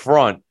that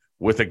front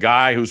with a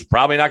guy who's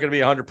probably not going to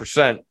be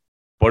 100%,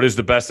 but is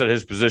the best at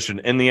his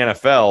position in the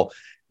NFL?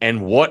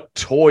 And what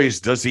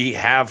toys does he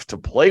have to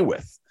play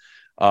with?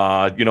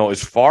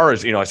 As far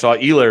as, I saw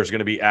Elair is going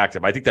to be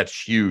active. I think that's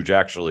huge,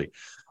 actually,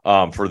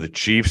 for the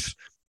Chiefs,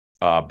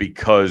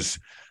 because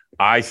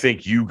I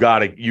think you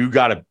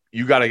gotta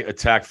you got to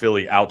attack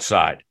Philly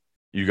outside.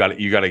 You got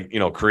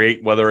to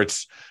create, whether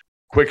it's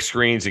quick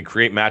screens and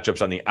create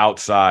matchups on the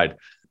outside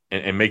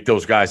and make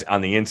those guys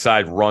on the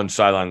inside run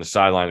sideline to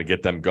sideline to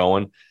get them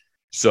going.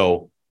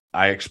 So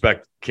I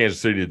expect Kansas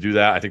City to do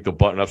that. I think they'll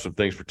button up some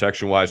things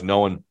protection-wise,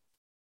 knowing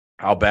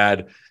how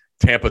bad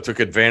Tampa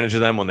took advantage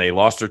of them when they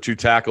lost their 2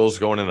 tackles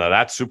going into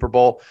that Super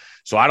Bowl.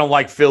 So I don't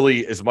like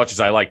Philly as much as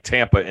I like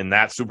Tampa in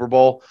that Super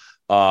Bowl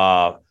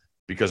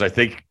because I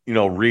think,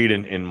 Reed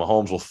and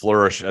Mahomes will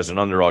flourish as an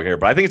underdog here.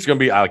 But I think it's going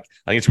to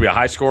be a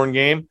high-scoring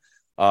game.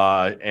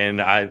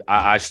 And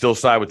I still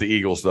side with the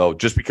Eagles, though,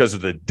 just because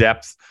of the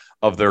depth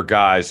of their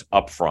guys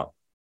up front.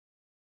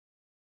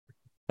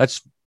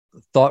 That's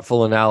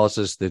thoughtful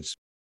analysis. That's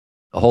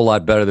a whole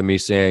lot better than me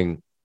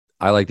saying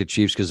I like the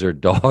Chiefs because they're a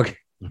dog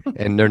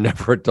and they're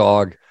never a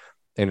dog.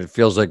 And it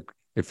feels like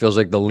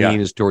the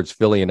lean is towards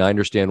Philly, and I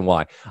understand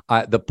why.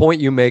 The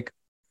point you make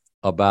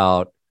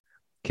about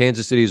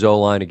Kansas City's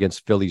O-line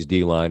against Philly's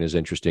D-line is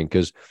interesting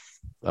because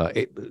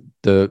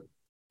the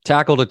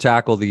tackle to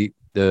tackle, the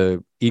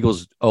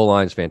Eagles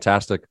O-line is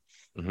fantastic.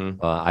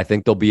 Mm-hmm. I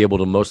think they'll be able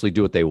to mostly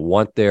do what they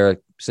want there.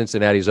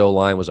 Cincinnati's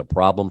O-line was a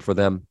problem for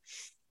them.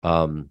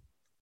 I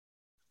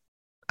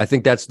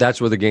think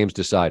that's where the game's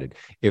decided.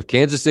 If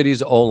Kansas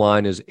City's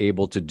O-line is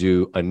able to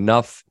do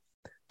enough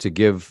to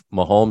give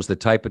Mahomes the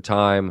type of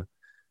time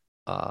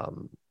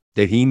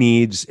that he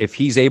needs, if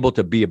he's able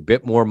to be a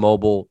bit more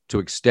mobile, to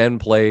extend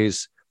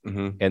plays,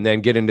 and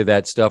then get into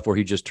that stuff where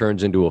he just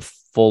turns into a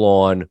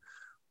full-on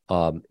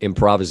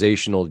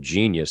improvisational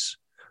genius,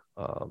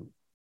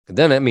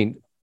 then, I mean,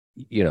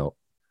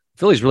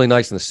 Philly's really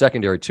nice in the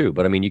secondary too,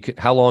 but I mean,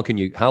 how long can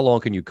you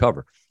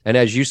cover? And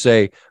as you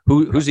say,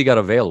 who's he got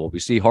available? We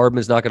see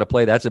Hardman's not going to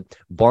play.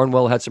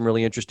 Barnwell had some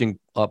really interesting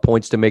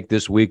points to make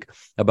this week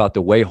about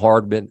the way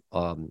Hardman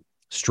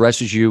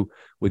stresses you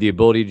with the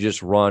ability to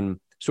just run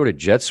sort of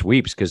jet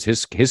sweeps because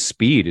his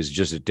speed is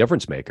just a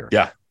difference maker.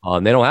 Yeah,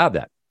 they don't have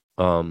that.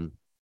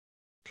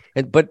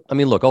 But I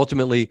mean, look,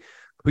 ultimately,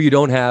 who you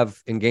don't have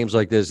in games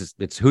like this,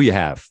 it's who you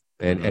have.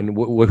 And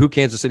who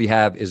Kansas City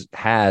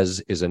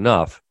is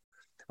enough.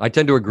 I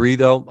tend to agree,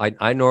 though.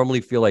 I normally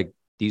feel like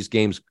these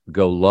games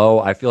go low.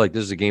 I feel like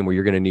this is a game where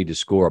you're going to need to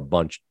score a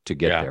bunch to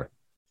get there.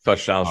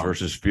 Touchdowns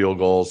versus field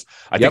goals.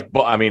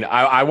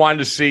 I wanted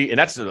to see, and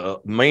that's the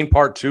main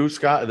part too,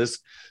 Scott, of this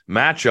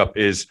matchup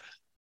is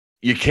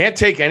you can't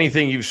take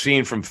anything you've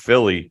seen from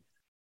Philly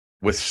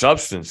with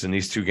substance in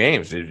these 2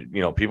 games.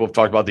 People have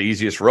talked about the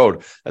easiest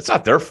road. That's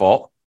not their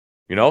fault.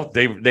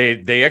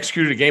 They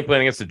executed a game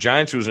plan against the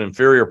Giants, who was an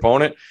inferior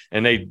opponent,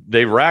 and they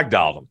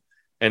ragdolled them.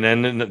 And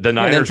then the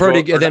Niners.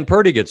 Then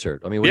Purdy gets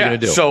hurt. I mean, what are you going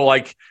to do? So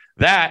like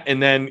that,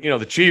 and then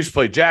the Chiefs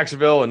played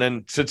Jacksonville, and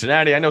then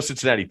Cincinnati. I know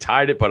Cincinnati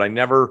tied it, but I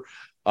never.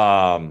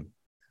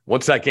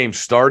 Once that game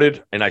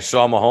started, and I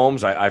saw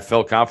Mahomes, I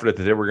felt confident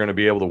that they were going to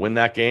be able to win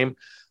that game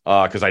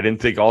because I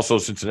didn't think also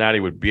Cincinnati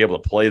would be able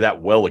to play that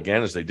well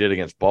again as they did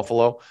against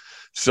Buffalo.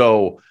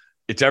 So.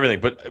 It's everything.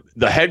 But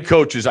the head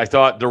coaches, I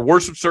thought there were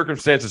some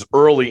circumstances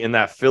early in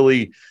that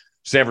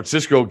Philly-San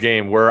Francisco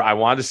game where I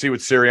wanted to see what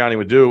Sirianni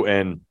would do,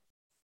 and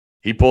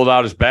he pulled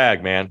out his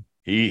bag, man.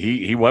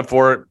 He went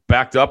for it,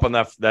 backed up on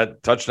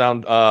that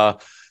touchdown,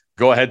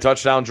 go-ahead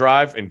touchdown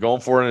drive, and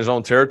going for it in his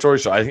own territory.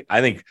 So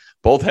I think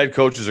both head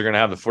coaches are going to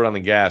have the foot on the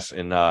gas,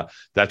 and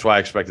that's why I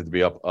expect it to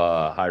be up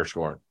higher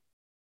scoring.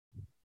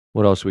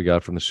 What else we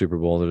got from the Super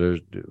Bowl?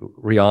 There's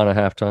Rihanna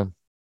halftime.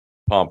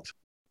 Pumped.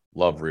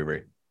 Love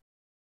Riri.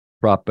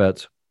 Prop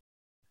bets,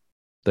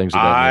 things.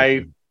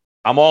 I'm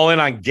all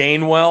in on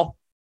Gainwell,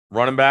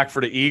 running back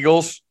for the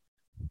Eagles.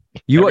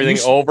 Everything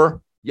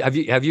over. Have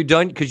you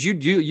done? Because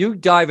you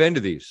dive into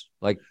these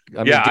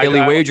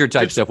daily wager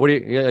type stuff. What do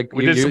you?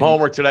 We did some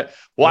homework today.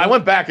 Well, I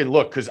went back and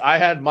looked because I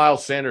had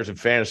Miles Sanders in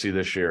fantasy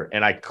this year,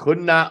 and I could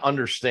not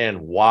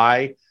understand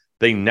why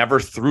they never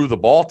threw the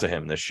ball to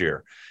him this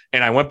year.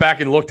 And I went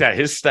back and looked at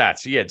his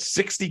stats. He had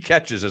 60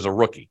 catches as a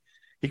rookie.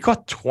 He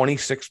caught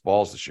 26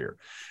 balls this year.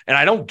 And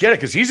I don't get it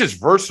because he's as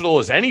versatile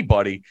as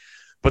anybody,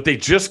 but they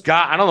just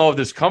got, I don't know if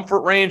this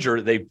comfort range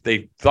or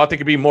they thought they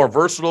could be more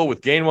versatile with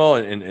Gainwell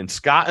and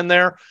Scott in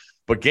there.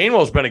 But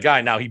Gainwell's been a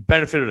guy. Now, he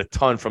benefited a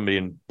ton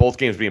from both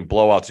games being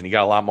blowouts, and he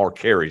got a lot more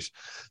carries.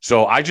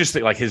 So I just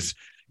think like his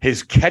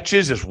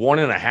catches is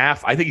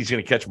 1.5. I think he's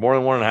going to catch more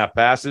than 1.5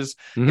 passes.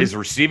 Mm-hmm. His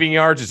receiving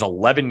yards is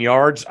 11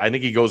 yards. I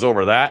think he goes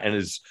over that. And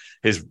his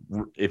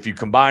if you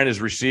combine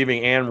his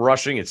receiving and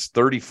rushing, it's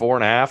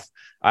 34.5.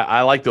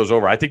 I like those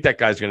over. I think that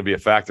guy's going to be a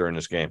factor in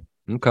this game.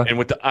 Okay.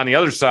 And on the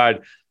other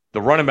side,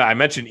 the running back, I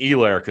mentioned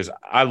Elair because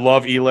I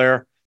love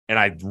Elair and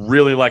I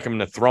really like him in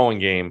the throwing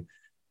game.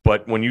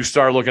 But when you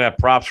start looking at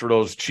props for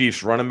those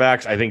Chiefs running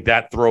backs, I think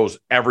that throws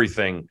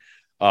everything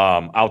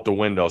out the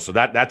window. So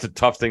that's a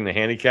tough thing to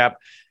handicap.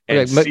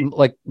 And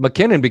like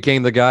McKinnon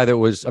became the guy that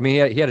was, I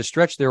mean, he had a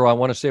stretch there. I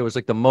want to say it was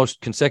like the most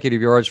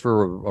consecutive yards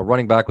for a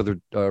running back with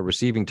a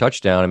receiving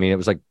touchdown. I mean, it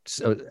was like,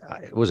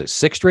 was it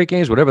 6 straight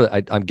games? Whatever.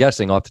 I'm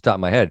guessing off the top of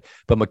my head.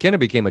 But McKinnon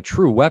became a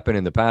true weapon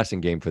in the passing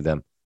game for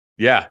them.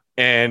 Yeah.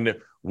 And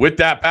with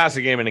that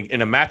passing game and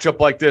in a matchup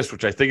like this,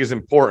 which I think is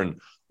important,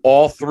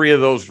 all three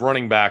of those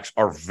running backs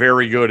are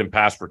very good in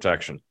pass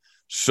protection.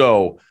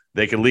 So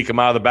they can leak them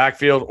out of the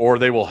backfield, or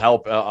they will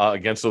help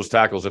against those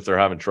tackles if they're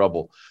having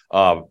trouble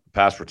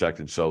pass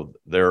protected. So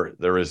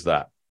there is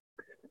that.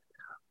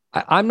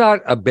 I'm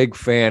not a big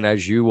fan,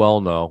 as you well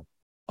know,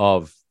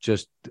 of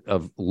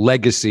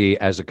legacy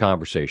as a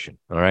conversation.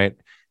 All right.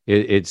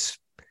 It's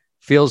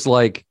feels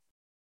like,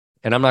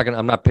 and I'm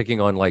not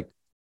picking on like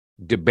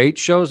debate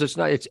shows.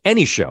 It's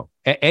any show,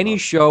 any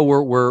show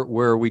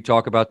where we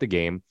talk about the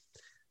game,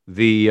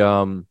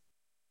 the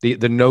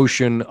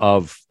notion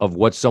of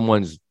what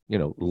someone's,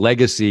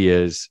 legacy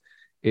is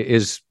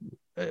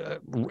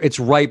it's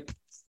ripe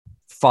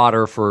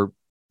fodder for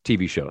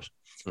TV shows.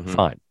 Mm-hmm.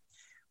 Fine.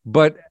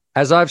 But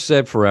as I've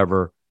said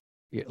forever,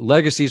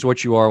 legacy is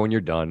what you are when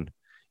you're done.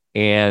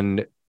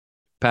 And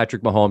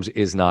Patrick Mahomes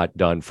is not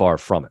done, far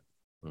from it.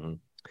 Mm-hmm.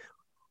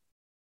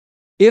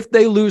 If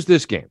they lose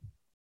this game,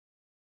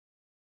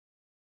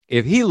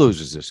 if he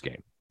loses this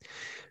game,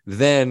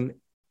 then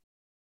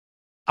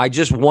I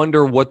just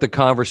wonder what the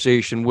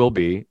conversation will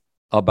be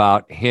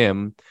about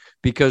him.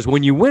 Because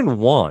when you win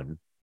one,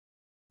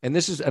 and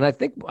I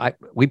think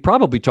we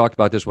probably talked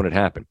about this when it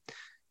happened,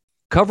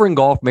 covering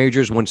golf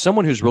majors, when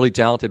someone who's really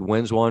talented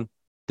wins one,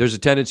 there's a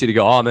tendency to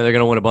go, oh, man, they're going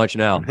to win a bunch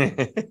now.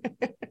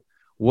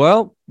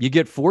 Well, you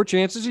get 4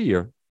 chances a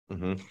year,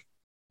 mm-hmm.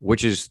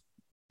 which is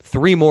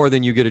 3 more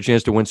than you get a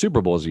chance to win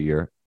Super Bowls a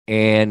year.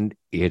 And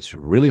it's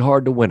really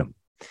hard to win them,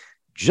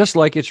 just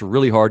like it's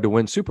really hard to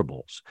win Super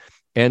Bowls.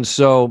 And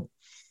so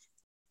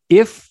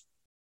if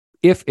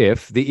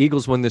the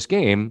Eagles win this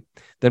game,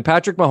 then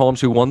Patrick Mahomes,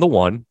 who won the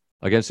one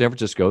against San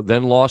Francisco,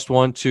 then lost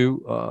one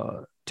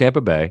to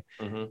Tampa Bay.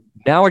 Mm-hmm.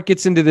 Now it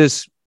gets into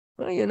this,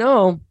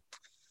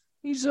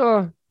 he's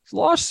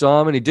lost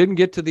some, and he didn't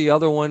get to the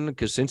other one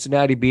because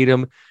Cincinnati beat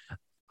him.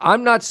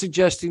 I'm not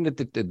suggesting that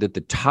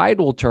the tide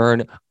will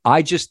turn.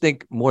 I just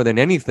think more than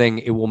anything,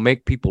 it will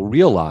make people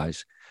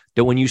realize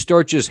that when you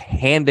start just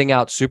handing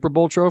out Super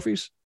Bowl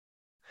trophies,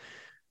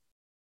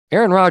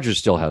 Aaron Rodgers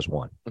still has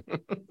one. You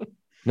know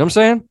what I'm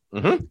saying?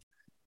 Mm-hmm.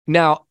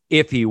 Now,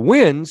 if he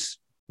wins,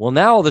 well,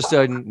 now all of a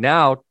sudden,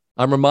 now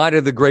I'm reminded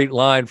of the great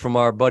line from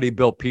our buddy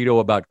Bill Pito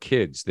about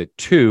kids, that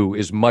 2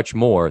 is much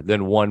more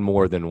than 1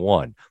 more than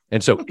 1.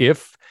 And so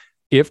if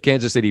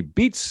Kansas City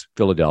beats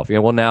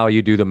Philadelphia, well, now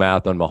you do the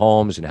math on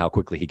Mahomes and how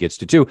quickly he gets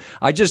to 2.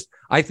 I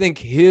think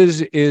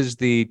his is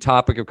the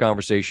topic of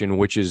conversation,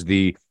 which is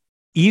the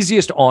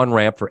easiest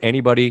on-ramp for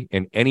anybody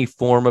in any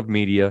form of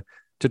media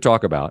to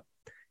talk about.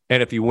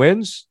 And if he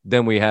wins,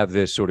 then we have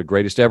this sort of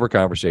greatest ever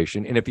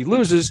conversation. And if he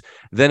loses,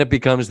 then it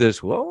becomes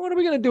this, well, what are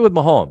we going to do with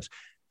Mahomes?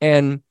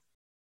 And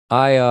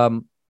I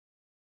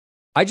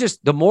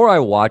just, the more I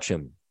watch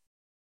him,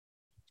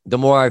 the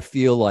more I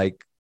feel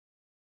like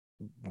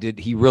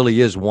he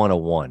really is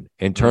 101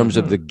 in terms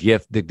mm-hmm.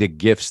 of the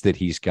gifts that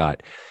he's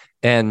got.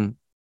 And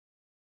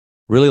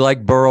really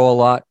like Burrow a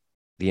lot,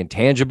 the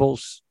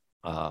intangibles.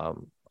 I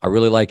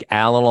really like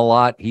Allen a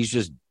lot. He's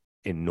just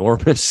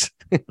enormous.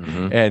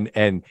 Mm-hmm.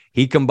 and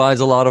he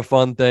combines a lot of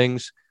fun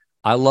things.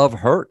 I love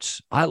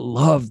Hurts. I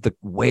love the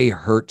way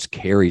Hurts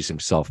carries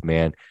himself,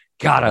 man.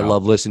 God, wow. I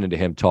love listening to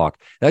him talk.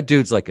 That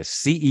dude's like a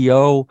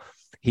CEO.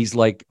 He's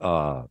like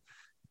a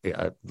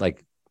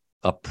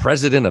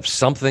president of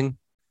something.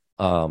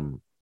 I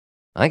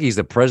think he's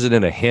the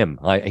president of him.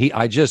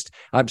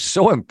 I'm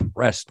so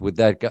impressed with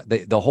that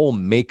guy, the whole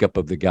makeup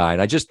of the guy.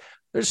 And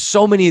there's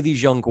so many of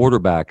these young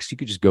quarterbacks. You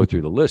could just go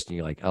through the list and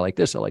you're like, I like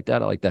this, I like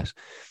that, I like this.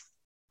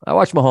 I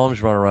watch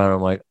Mahomes run around.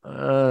 I'm like,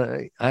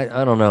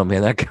 I don't know,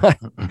 man.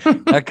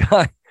 That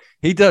guy,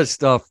 he does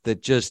stuff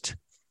that just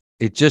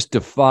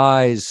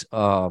defies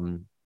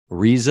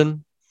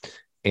reason.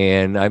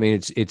 And I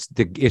mean, it's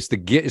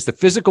the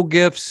physical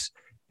gifts,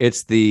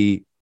 it's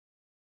the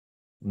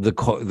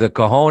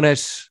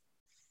cojones,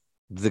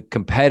 the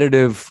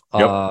competitive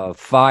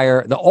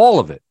fire, all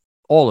of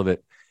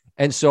it.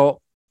 And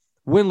so,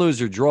 win,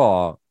 lose, or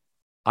draw,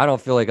 I don't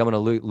feel like I'm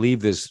going to leave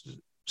this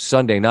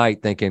Sunday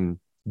night thinking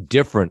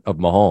different of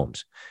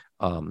Mahomes.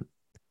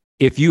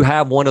 If you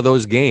have one of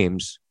those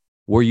games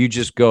where you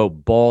just go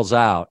balls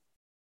out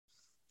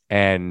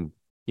and,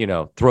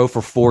 throw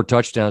for 4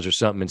 touchdowns or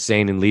something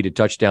insane and lead a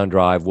touchdown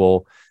drive,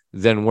 well,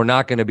 then we're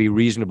not going to be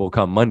reasonable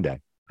come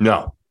Monday.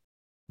 No.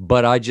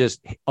 But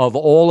of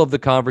all of the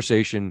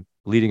conversation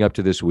leading up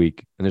to this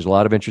week, and there's a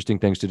lot of interesting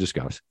things to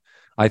discuss,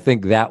 I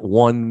think that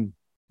one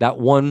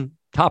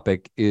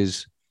topic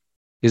is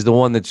the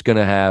one that's going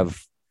to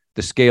have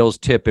the scales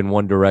tip in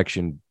one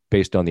direction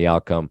based on the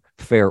outcome,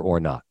 fair or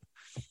not.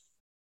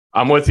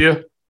 I'm with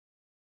you.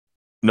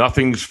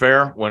 Nothing's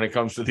fair when it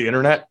comes to the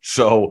internet.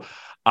 So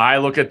I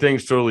look at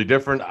things totally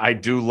different. I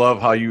do love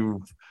how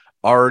you've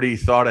already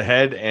thought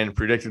ahead and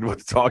predicted what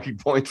the talking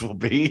points will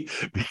be,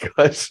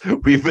 because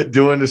we've been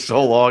doing this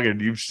so long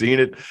and you've seen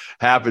it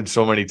happen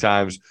so many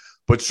times.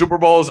 But Super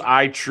Bowls,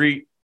 I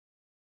treat,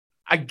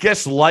 I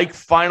guess, like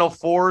Final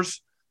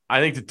Fours.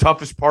 I think the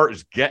toughest part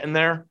is getting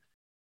there.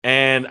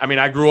 And I mean,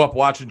 I grew up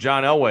watching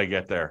John Elway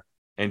get there.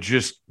 And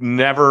just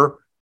never,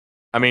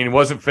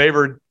 wasn't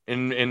favored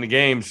in the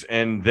games,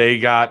 and they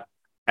got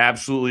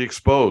absolutely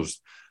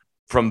exposed.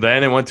 From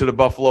then, it went to the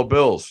Buffalo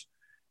Bills,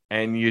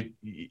 and you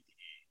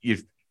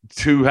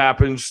 2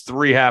 happens,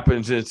 3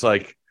 happens, and it's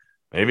like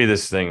maybe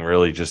this thing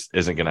really just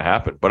isn't going to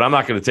happen. But I'm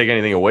not going to take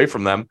anything away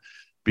from them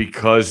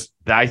because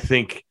I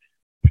think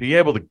being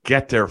able to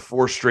get there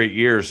 4 straight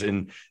years,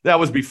 and that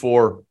was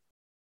before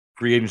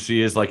free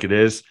agency is like it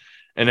is.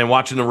 And then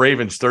watching the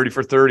Ravens 30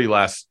 for 30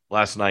 last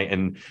night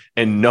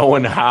and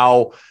knowing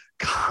how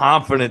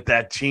confident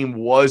that team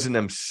was in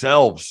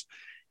themselves,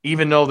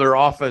 even though their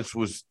offense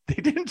they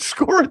didn't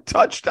score a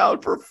touchdown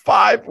for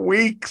 5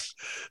 weeks.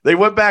 They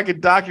went back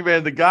and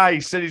documented the guy. He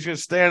said he's going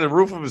to stay on the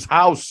roof of his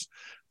house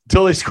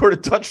until they scored a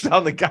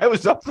touchdown. The guy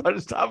was up on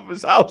the top of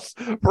his house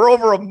for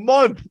over a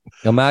month.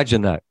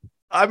 Imagine that.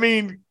 I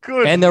mean,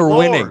 good. And they're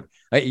Lord. winning.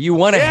 You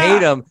want to hate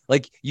them,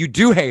 like you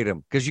do hate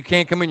them because you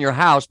can't come in your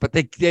house, but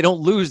they don't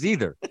lose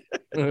either.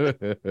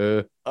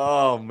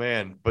 Oh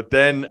man! But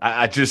then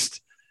I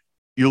just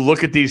you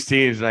look at these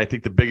teams, and I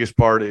think the biggest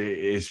part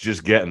is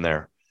just getting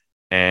there.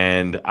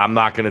 And I'm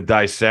not going to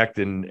dissect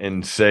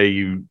and say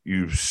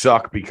you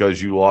suck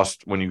because you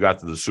lost when you got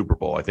to the Super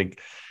Bowl. I think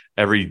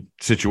every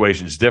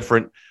situation is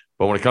different.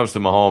 But when it comes to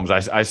Mahomes,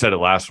 I said it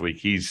last week.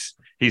 He's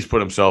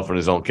put himself in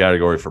his own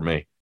category for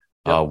me.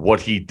 Yep. What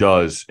he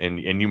does, and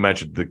you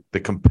mentioned the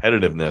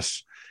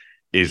competitiveness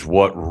is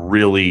what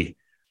really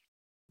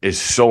is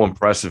so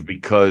impressive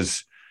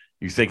because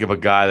you think of a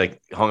guy that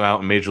hung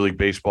out in Major League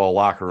Baseball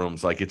locker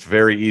rooms. Like it's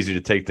very easy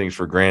to take things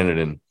for granted,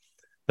 and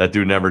that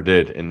dude never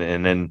did. And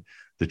then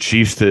the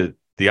Chiefs, the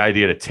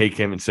idea to take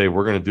him and say,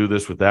 we're going to do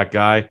this with that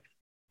guy,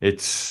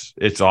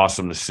 it's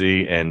awesome to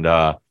see. And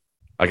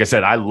like I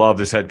said, I love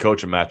this head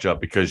coaching matchup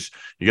because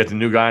you got the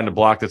new guy in the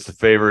block that's the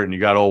favorite, and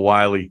you got old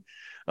Wiley.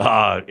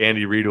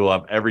 Andy Reid will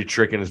have every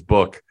trick in his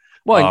book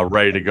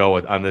ready to go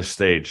on this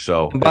stage.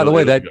 So, and by the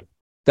way,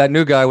 that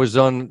new guy was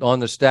on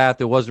the staff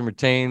that wasn't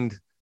retained,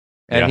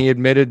 and he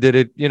admitted that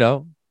it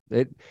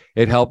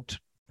helped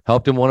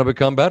him want to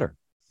become better.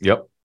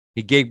 Yep.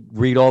 He gave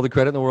Reid all the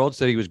credit in the world,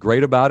 said he was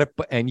great about it,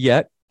 and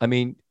yet, I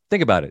mean,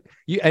 think about it.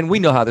 And we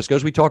know how this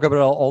goes. We talk about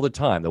it all the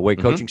time. The way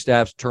coaching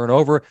staffs turn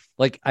over.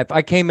 Like if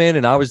I came in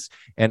and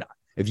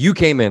if you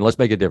came in, let's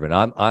make it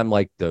different. I'm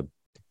like the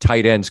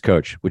tight ends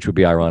coach, which would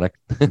be ironic,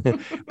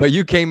 but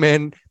you came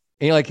in and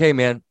you're like, hey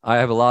man, I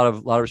have a lot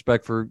of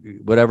respect for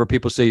whatever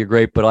people say you're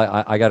great, but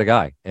I got a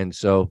guy. And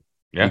so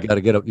you got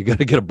to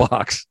get a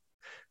box.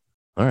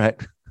 All right.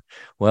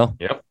 Well,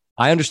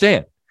 I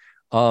understand.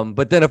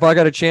 But then if I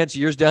got a chance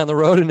years down the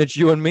road and it's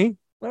you and me,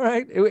 all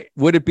right.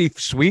 Would it be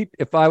sweet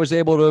if I was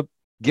able to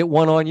get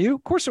one on you?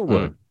 Of course it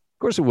would. Of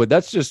course it would.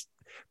 That's just,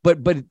 but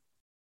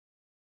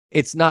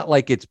it's not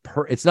like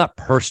it's not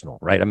personal,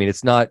 right? I mean,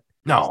 it's not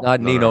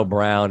Nino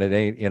Brown. It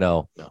ain't,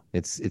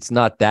 it's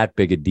not that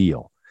big a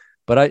deal.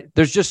 But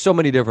there's just so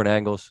many different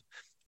angles.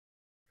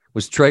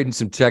 Was trading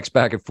some texts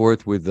back and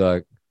forth with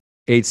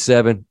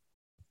 87,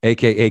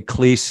 aka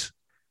Cleese.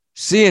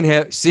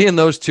 Seeing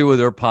those two with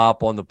their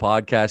pop on the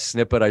podcast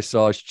snippet I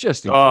saw is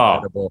just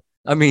incredible.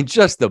 I mean,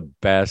 just the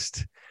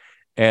best.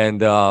 And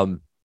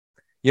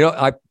you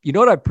know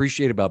what I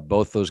appreciate about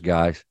both those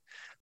guys?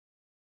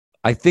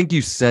 I think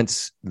you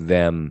sense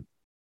them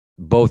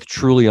both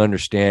truly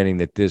understanding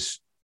that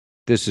this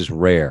is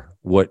rare.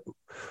 But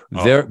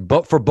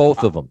for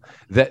both of them,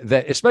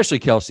 that especially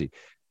Kelsey,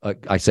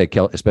 I say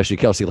especially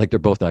Kelsey, like they're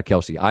both not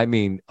Kelsey. I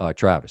mean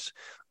Travis.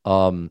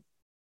 They've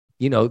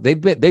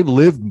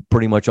lived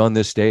pretty much on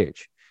this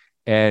stage,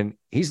 and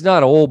he's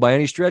not old by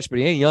any stretch, but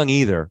he ain't young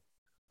either,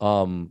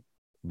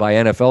 by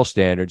NFL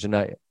standards. And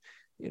I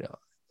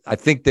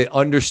think the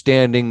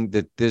understanding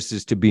that this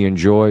is to be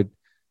enjoyed.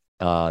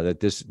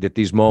 That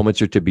these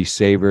moments are to be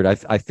savored.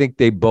 I think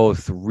they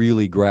both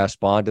really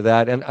grasp onto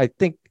that, and I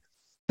think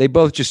they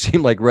both just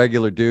seem like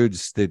regular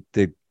dudes that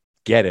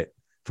get it,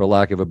 for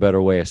lack of a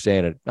better way of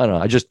saying it. I don't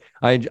know.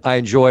 I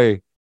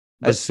enjoy,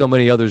 as so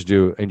many others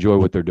do, enjoy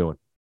what they're doing.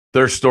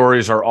 Their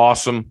stories are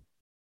awesome.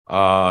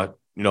 Both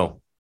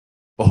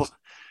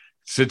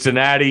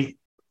Cincinnati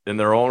in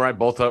their own right,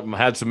 both of them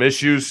had some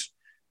issues,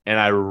 and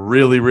I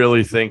really,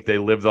 really think they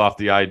lived off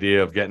the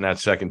idea of getting that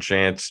second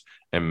chance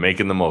and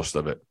making the most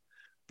of it.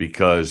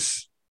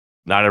 Because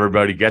not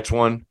everybody gets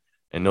one,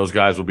 and those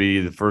guys will be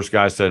the first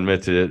guys to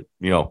admit to it.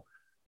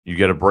 You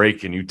get a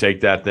break and you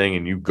take that thing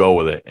and you go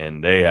with it.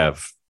 And they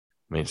have,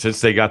 since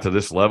they got to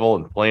this level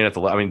and playing at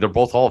they're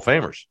both Hall of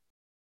Famers.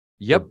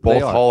 Yep, they're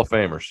both Hall of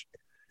Famers.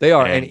 They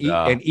are,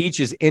 and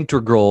each is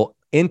integral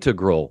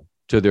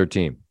to their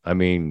team. I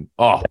mean,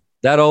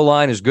 that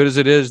O-line, as good as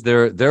it is,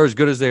 they're as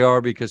good as they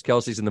are because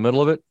Kelsey's in the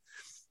middle of it,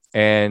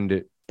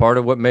 and part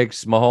of what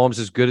makes Mahomes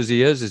as good as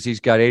he is he's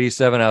got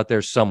 87 out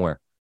there somewhere.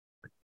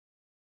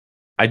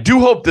 I do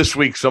hope this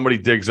week somebody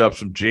digs up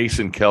some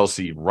Jason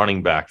Kelsey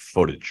running back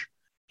footage.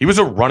 He was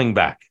a running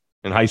back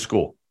in high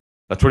school.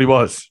 That's what he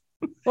was.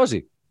 Was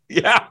he?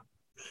 Yeah.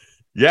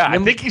 Yeah, I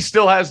think he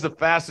still has the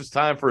fastest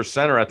time for a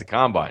center at the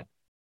combine.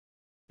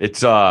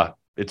 Like I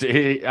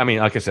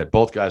said,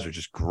 both guys are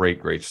just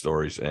great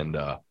stories. And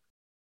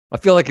I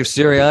feel like if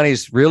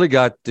Sirianni's really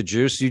got the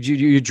juice,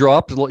 you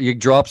drop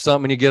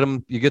something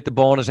and you get the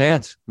ball in his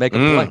hands, make a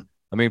play.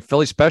 I mean,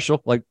 Philly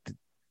special. Like,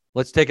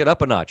 let's take it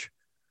up a notch.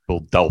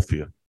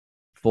 Philadelphia.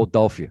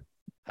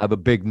 Have a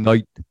big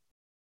night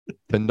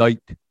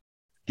tonight.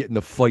 Get in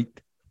the fight.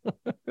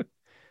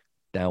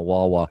 Down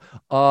Wawa.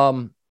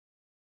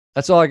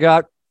 That's all I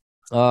got.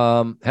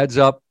 Heads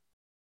up.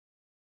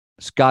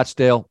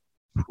 Scottsdale.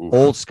 Oof.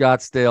 Old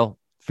Scottsdale.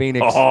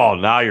 Phoenix. Oh,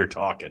 now you're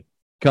talking.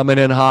 Coming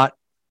in hot.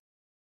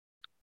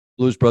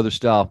 Blues Brothers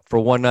style for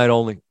one night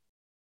only.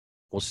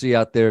 We'll see you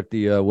out there at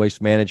the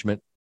Waste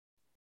Management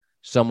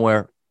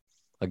somewhere.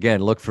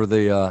 Again, look for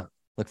the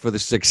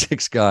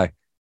 6'6" guy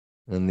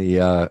and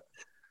the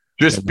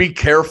just be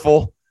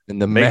careful in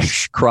the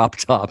mesh crop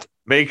top.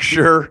 Make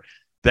sure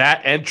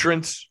that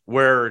entrance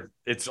where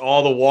it's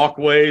all the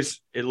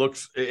walkways,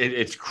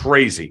 it's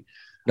crazy.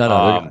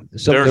 No.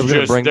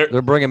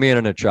 They're bringing me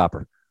in a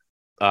chopper.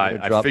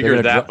 I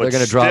figured that, but they're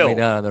going to drop me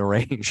down on the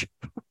range.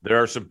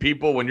 There are some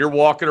people when you're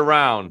walking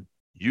around,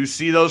 you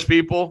see those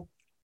people,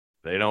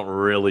 they don't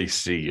really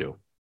see you.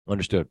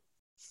 Understood.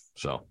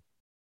 So,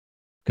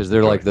 because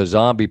they're like the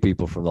zombie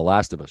people from The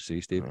Last of Us.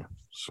 See, Steve? Oh,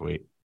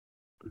 sweet.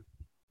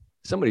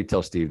 Somebody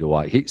tell Steve to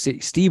watch.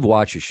 Steve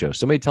watches shows.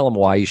 Somebody tell him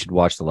why you should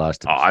watch The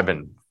Last of Us. I've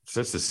been,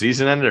 since the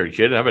season ended, are you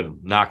kidding? I've been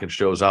knocking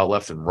shows out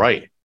left and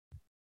right.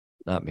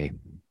 Not me.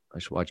 I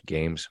should watch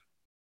games.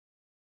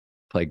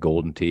 Play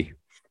Golden Tee.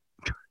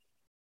 I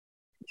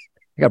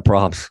got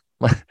problems.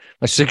 My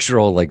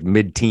 6-year-old, like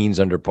mid-teens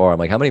under par. I'm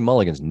like, how many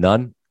mulligans?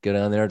 None? Get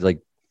on there. Like,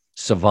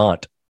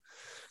 savant.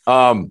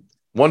 One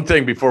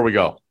thing before we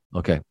go.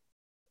 Okay.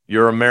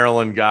 You're a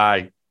Maryland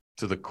guy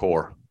to the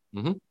core.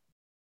 Mm-hmm.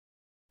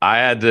 I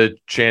had the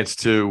chance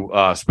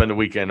to spend a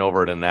weekend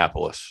over at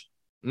Annapolis.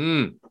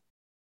 I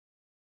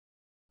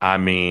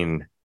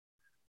mean,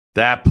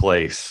 that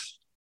place,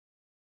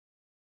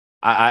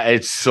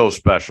 it's so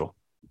special.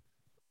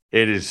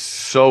 It is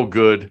so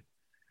good.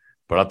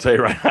 But I'll tell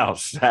you right now,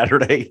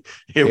 Saturday,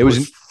 it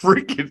was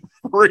freaking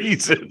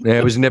freezing. Yeah,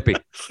 it was nippy.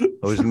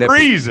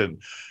 Freezing.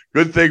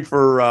 Good thing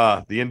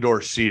for the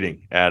indoor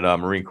seating at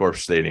Marine Corps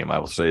Stadium. I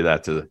will say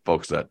that to the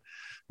folks that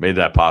made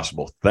that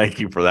possible. Thank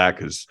you for that,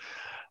 because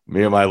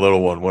me and my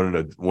little one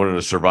wanted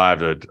to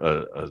survive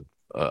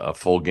a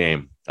full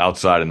game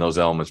outside in those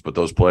elements, but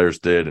those players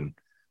did. And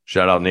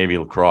shout out Navy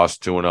Lacrosse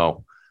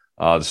 2-0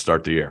 to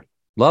start the year.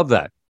 Love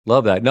that.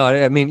 No,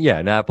 I mean, yeah,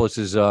 Annapolis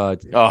is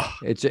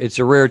it's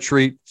a rare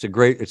treat. It's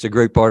a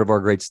great part of our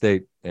great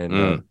state,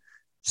 and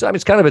so I mean,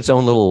 it's kind of its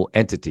own little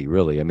entity,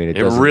 really. I mean,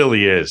 it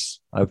really is.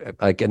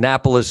 Like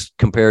Annapolis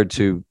compared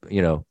to, I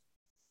don't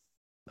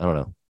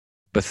know,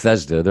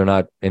 Bethesda. They're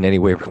not in any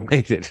way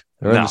related.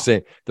 They're in the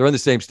same. They're in the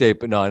same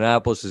state, but no,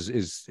 Annapolis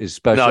is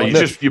special.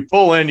 No, you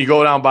pull in, you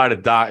go down by the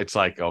dock. It's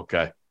like,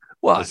 okay.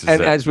 Well,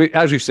 and as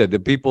we've said,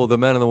 the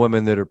men and the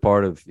women that are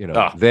part of,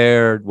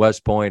 there,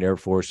 West Point, Air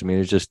Force. I mean,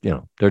 it's just,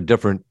 they're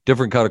different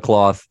kind of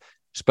cloth,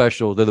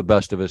 special. They're the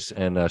best of us,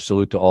 and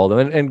salute to all of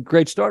them. And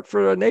great start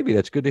for Navy.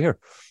 That's good to hear.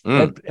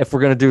 And if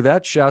we're going to do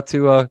that, shout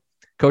to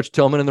Coach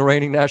Tillman and the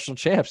reigning national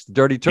champs, the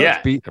Dirty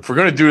Turks. Yeah, if we're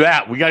going to do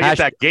that, we got to get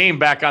that game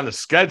back on the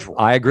schedule.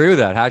 I agree with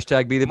that.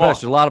 # be the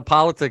best. There's a lot of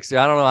politics here.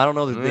 I don't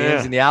know the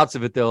ins and the outs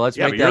of it, though. Let's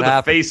make that happen. You're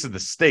the face of the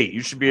state. You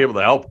should be able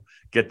to help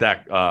get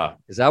that.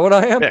 Is that what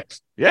I am?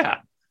 Fixed. Yeah.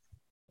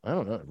 I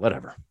don't know.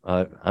 Whatever.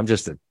 I'm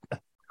just a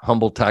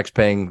humble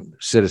tax-paying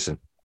citizen.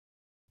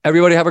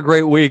 Everybody have a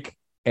great week,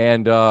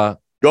 and go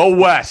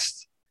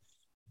West.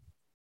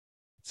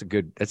 That's a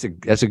good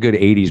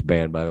 80s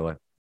band, by the way.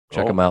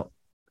 Check them out.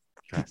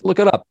 Look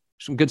it up.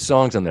 Some good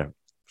songs on there,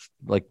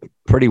 like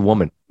Pretty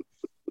Woman.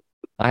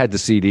 I had the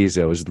CDs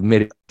though. It was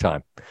mid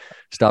time.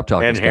 Stop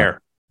talking. And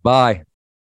hair. Bye.